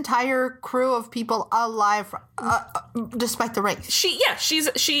kept this entire crew of people alive despite the race. She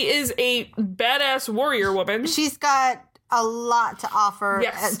is a badass warrior woman. She's got a lot to offer.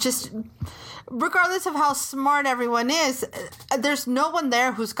 Yes. Just regardless of how smart everyone is, there's no one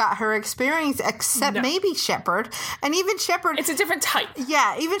there who's got her experience except maybe Shepard. And even Shepard... It's a different type.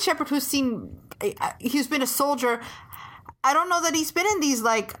 Yeah, even Shepard, who's been a soldier... I don't know that he's been in these,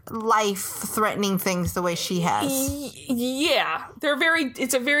 like, life-threatening things the way she has. Yeah.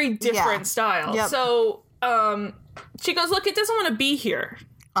 It's a very different style. Yep. So, she goes, look, it doesn't want to be here.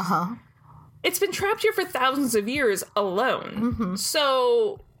 It's been trapped here for thousands of years alone.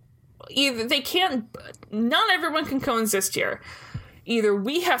 So, either not everyone can coexist here. Either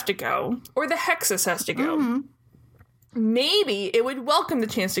we have to go, or the Hexus has to go. maybe it would welcome the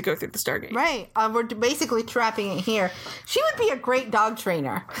chance to go through the Stargate. Right. We're basically trapping it here. She would be a great dog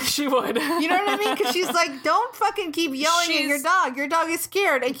trainer. She would. You know what I mean? Because she's like, don't fucking keep yelling at your dog. Your dog is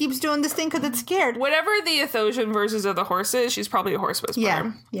scared and keeps doing this thing because it's scared. Whatever the Athosian versions of the horses, she's probably a horse whisperer.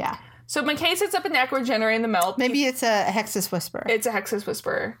 Yeah, yeah. So McKay sets up a network generating the Melp. Maybe it's a Hexus Whisperer. It's a Hexus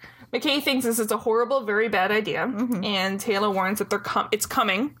Whisperer. McKay thinks this is a horrible, very bad idea, and Taylor warns that it's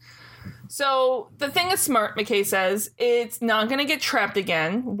coming. So the thing is smart, McKay says. It's not going to get trapped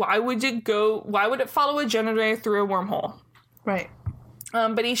again. Why would it follow a generator through a wormhole? Right.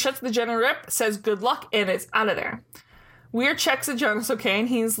 But he shuts the generator up, says good luck, and it's out of there. Weir checks that John is okay, and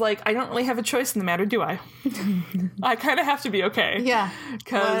he's like, I don't really have a choice in the matter, do I? I kind of have to be okay. Yeah.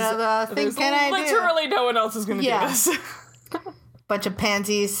 Because there's literally no one else is going to do this. Bunch of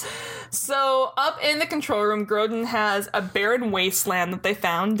pansies. So, up in the control room, Grodin has a barren wasteland that they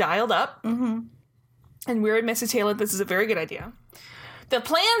found dialed up. Mm-hmm. And Weir admits to Taylor this is a very good idea. The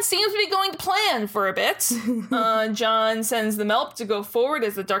plan seems to be going to plan for a bit. John sends the Melp to go forward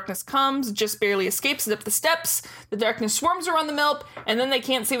as the darkness comes, just barely escapes it up the steps. The darkness swarms around the Melp, and then they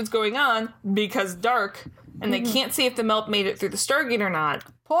can't see what's going on because dark, and they can't see if the Melp made it through the Stargate or not.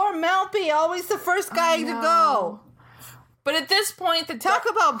 Poor Melpy, always the first guy to go. But at this point, Talk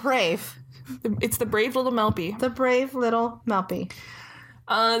about brave. It's the brave little Melpy. The brave little Melpy.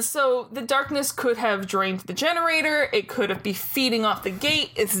 So the darkness could have drained the generator. It could have been feeding off the gate.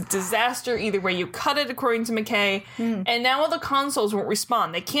 It's a disaster either way you cut it, according to McKay. And now all the consoles won't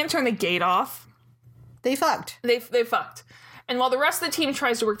respond. They can't turn the gate off. They fucked. They fucked. And while the rest of the team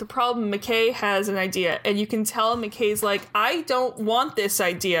tries to work the problem, McKay has an idea. And you can tell McKay's like, I don't want this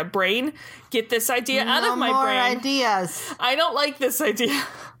idea, brain. Get this idea out of my brain. No more ideas. I don't like this idea.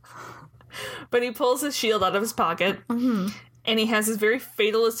 But he pulls his shield out of his pocket. Mm-hmm. And he has this very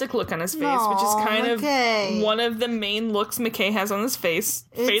fatalistic look on his face, which is kind of one of the main looks McKay has on his face.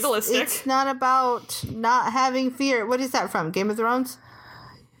 Fatalistic. It's not about not having fear. What is that from? Game of Thrones?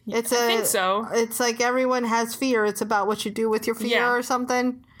 I think so. It's like everyone has fear. It's about what you do with your fear or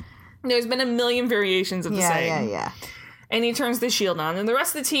something. There's been a million variations of the same. Yeah. And he turns the shield on, and the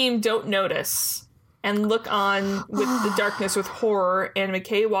rest of the team don't notice and look on with the darkness with horror, and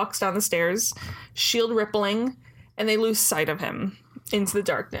McKay walks down the stairs, shield rippling, and they lose sight of him into the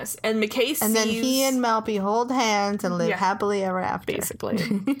darkness. And McKay sees... And then he and Melpy hold hands and live happily ever after. Basically.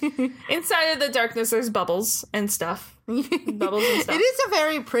 Inside of the darkness, there's bubbles and stuff. Bubbles and stuff. It is a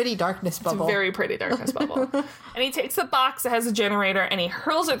very pretty darkness bubble. It's a very pretty darkness bubble. And he takes the box that has a generator and he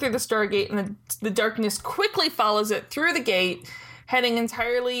hurls it through the Stargate, and the darkness quickly follows it through the gate, heading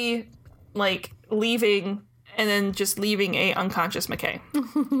entirely, leaving, and then just leaving a unconscious McKay.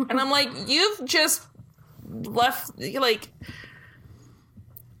 And I'm like, you've just left,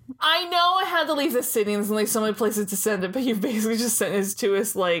 I know I had to leave the city and there's only so many places to send it, but you basically just sent it to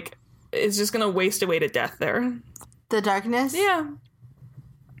us, it's just gonna waste away to death there. The darkness? Yeah.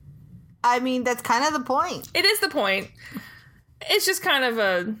 I mean, that's kind of the point. It is the point. It's just kind of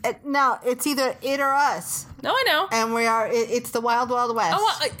no, it's either it or us. No, I know. And it's the Wild Wild West.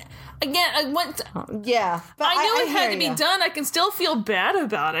 Again, I went to... Yeah. But I knew it had to be done. I can still feel bad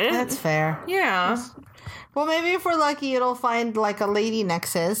about it. That's fair. Yeah. Well, maybe if we're lucky, it'll find, a lady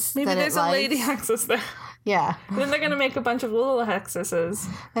nexus. Maybe there's a lady hexus there. Yeah. And then they're going to make a bunch of little hexuses.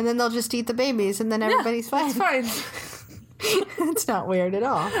 And then they'll just eat the babies, and then everybody's fine. It's fine. It's not weird at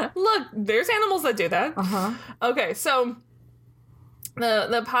all. Look, there's animals that do that. Uh-huh. Okay, so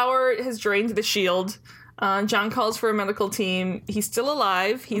the power has drained the shield. John calls for a medical team. He's still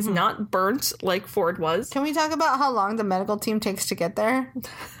alive. He's not burnt like Ford was. Can we talk about how long the medical team takes to get there?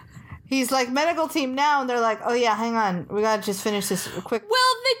 He's like, medical team now, and they're like, oh yeah, hang on. We gotta just finish this quick.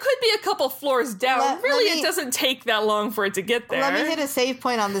 Well, they could be a couple floors down. It doesn't take that long for it to get there. Let me hit a save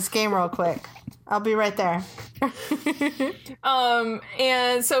point on this game real quick. I'll be right there.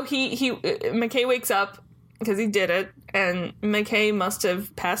 And so McKay wakes up because he did it, and McKay must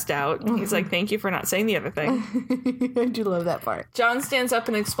have passed out. He's like, thank you for not saying the other thing. I do love that part. John stands up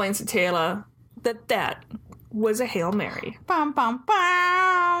and explains to Taylor that was a Hail Mary. Bum, bum,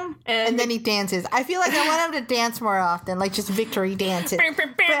 bum. And then he dances. I feel like I want him to dance more often, just victory dances. And then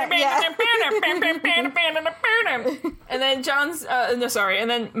and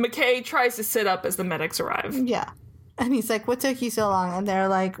then McKay tries to sit up as the medics arrive. Yeah. And he's like, what took you so long? And they're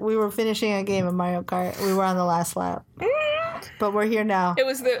like, we were finishing a game of Mario Kart. We were on the last lap. But we're here now. It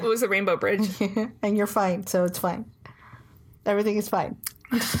was the Rainbow Bridge. And you're fine, so it's fine. Everything is fine.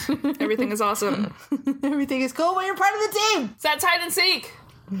 Everything is awesome. Everything is cool when you're part of the team. It's that hide and seek.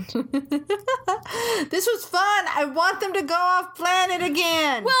 This was fun. I want them to go off planet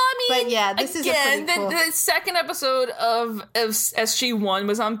again. Well, I mean, but yeah, this again, is a pretty cool. the second episode of SG-1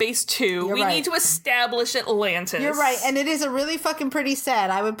 was on base 2. We right. need to establish Atlantis. You're right, and it is a really fucking pretty set.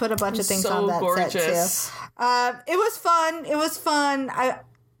 I would put a bunch of things So on that gorgeous. set too. It was fun. It was fun. I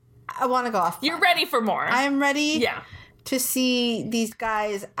want to go off. You're ready for more. I am ready. Yeah. To see these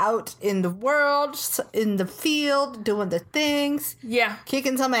guys out in the world, in the field, doing the things, Yeah.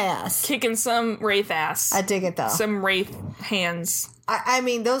 kicking some ass. Kicking some Wraith ass. I dig it though. Some Wraith hands. I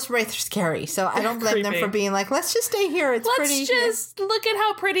mean, those wraiths are scary, so I don't blame them Creepy. for being like, let's just stay here. It's pretty. Let's just look at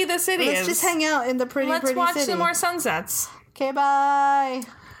how pretty the city is. Let's just hang out in the pretty Let's watch city. some more sunsets. Okay, bye.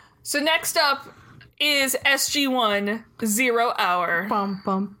 So next up is SG-1 0 Hour. Bum,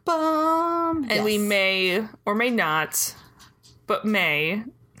 bum, bum. And we may or may not, but may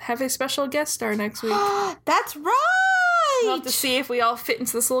have a special guest star next week. That's right. We'll have to see if we all fit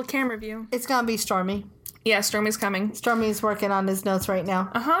into this little camera view. It's gonna be Stormy. Yeah, Stormy's coming. Stormy's working on his notes right now.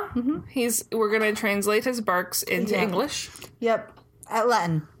 We're gonna translate his barks into Yeah. English. Yep, at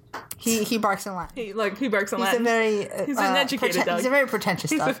Latin. He barks in Latin. He barks on He's Latin. a very He's an educated dog. He's a very pretentious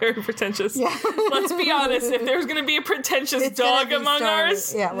He's a dog. very pretentious. Let's be honest. If there's going to be a pretentious It's gonna dog be among Stormy.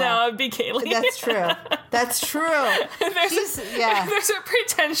 ours, Yeah, well, no, it'd be Kaylee. That's true. That's true. If there's a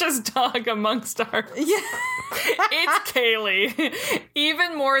pretentious dog amongst ours, it's Kaylee.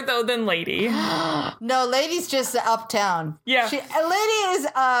 Even more, though, than Lady. No, Lady's just the uptown. Yeah. Lady is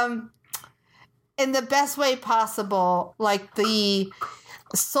in the best way possible, like the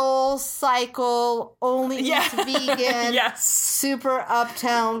Soul Cycle, only eats vegan, Yes. super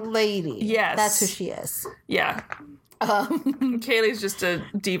uptown lady. Yes. That's who she is. Yeah. Kaylee's just a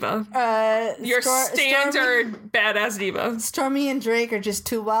diva. Your Stormy, standard badass diva. Stormy and Drake are just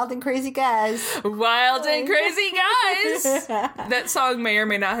two wild and crazy guys. Wild and crazy guys. That song may or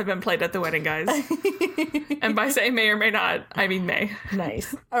may not have been played at the wedding, guys. And by saying may or may not, I mean may.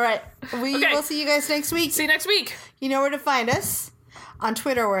 Nice. All right. We Okay. will see you guys next week. See you next week. You know where to find us. On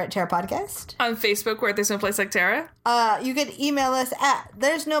Twitter, we're at Terra Podcast. On Facebook, where there's no place like Terra. You can email us at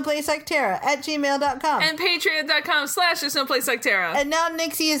there's no place like Terra @gmail.com. And patreon.com/there's no place like Terra. And now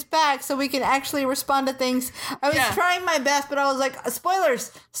Nixie is back, so we can actually respond to things. I was trying my best, but I was like,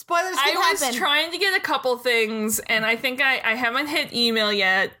 spoilers. Spoilers can I was happen. trying to get a couple things, and I think I haven't hit email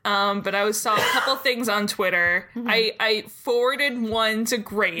yet, but I saw a couple things on Twitter. I forwarded one to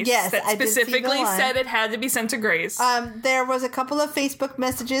Grace Yes, that I did see the specifically one. said it had to be sent to Grace. There was a couple of Facebook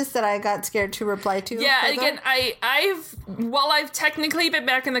messages that I got scared to reply to. Yeah, Hold again, on. while I've technically been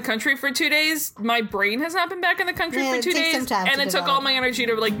back in the country for 2 days, my brain has not been back in the country Yeah, for it 2 takes some days, time and to it took develop. all my energy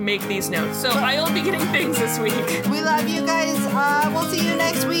to make these notes. So I'll be getting things this week. We love you guys. We'll see you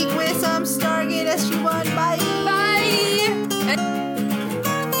next week with some Stargate SG-1. Bye. Bye.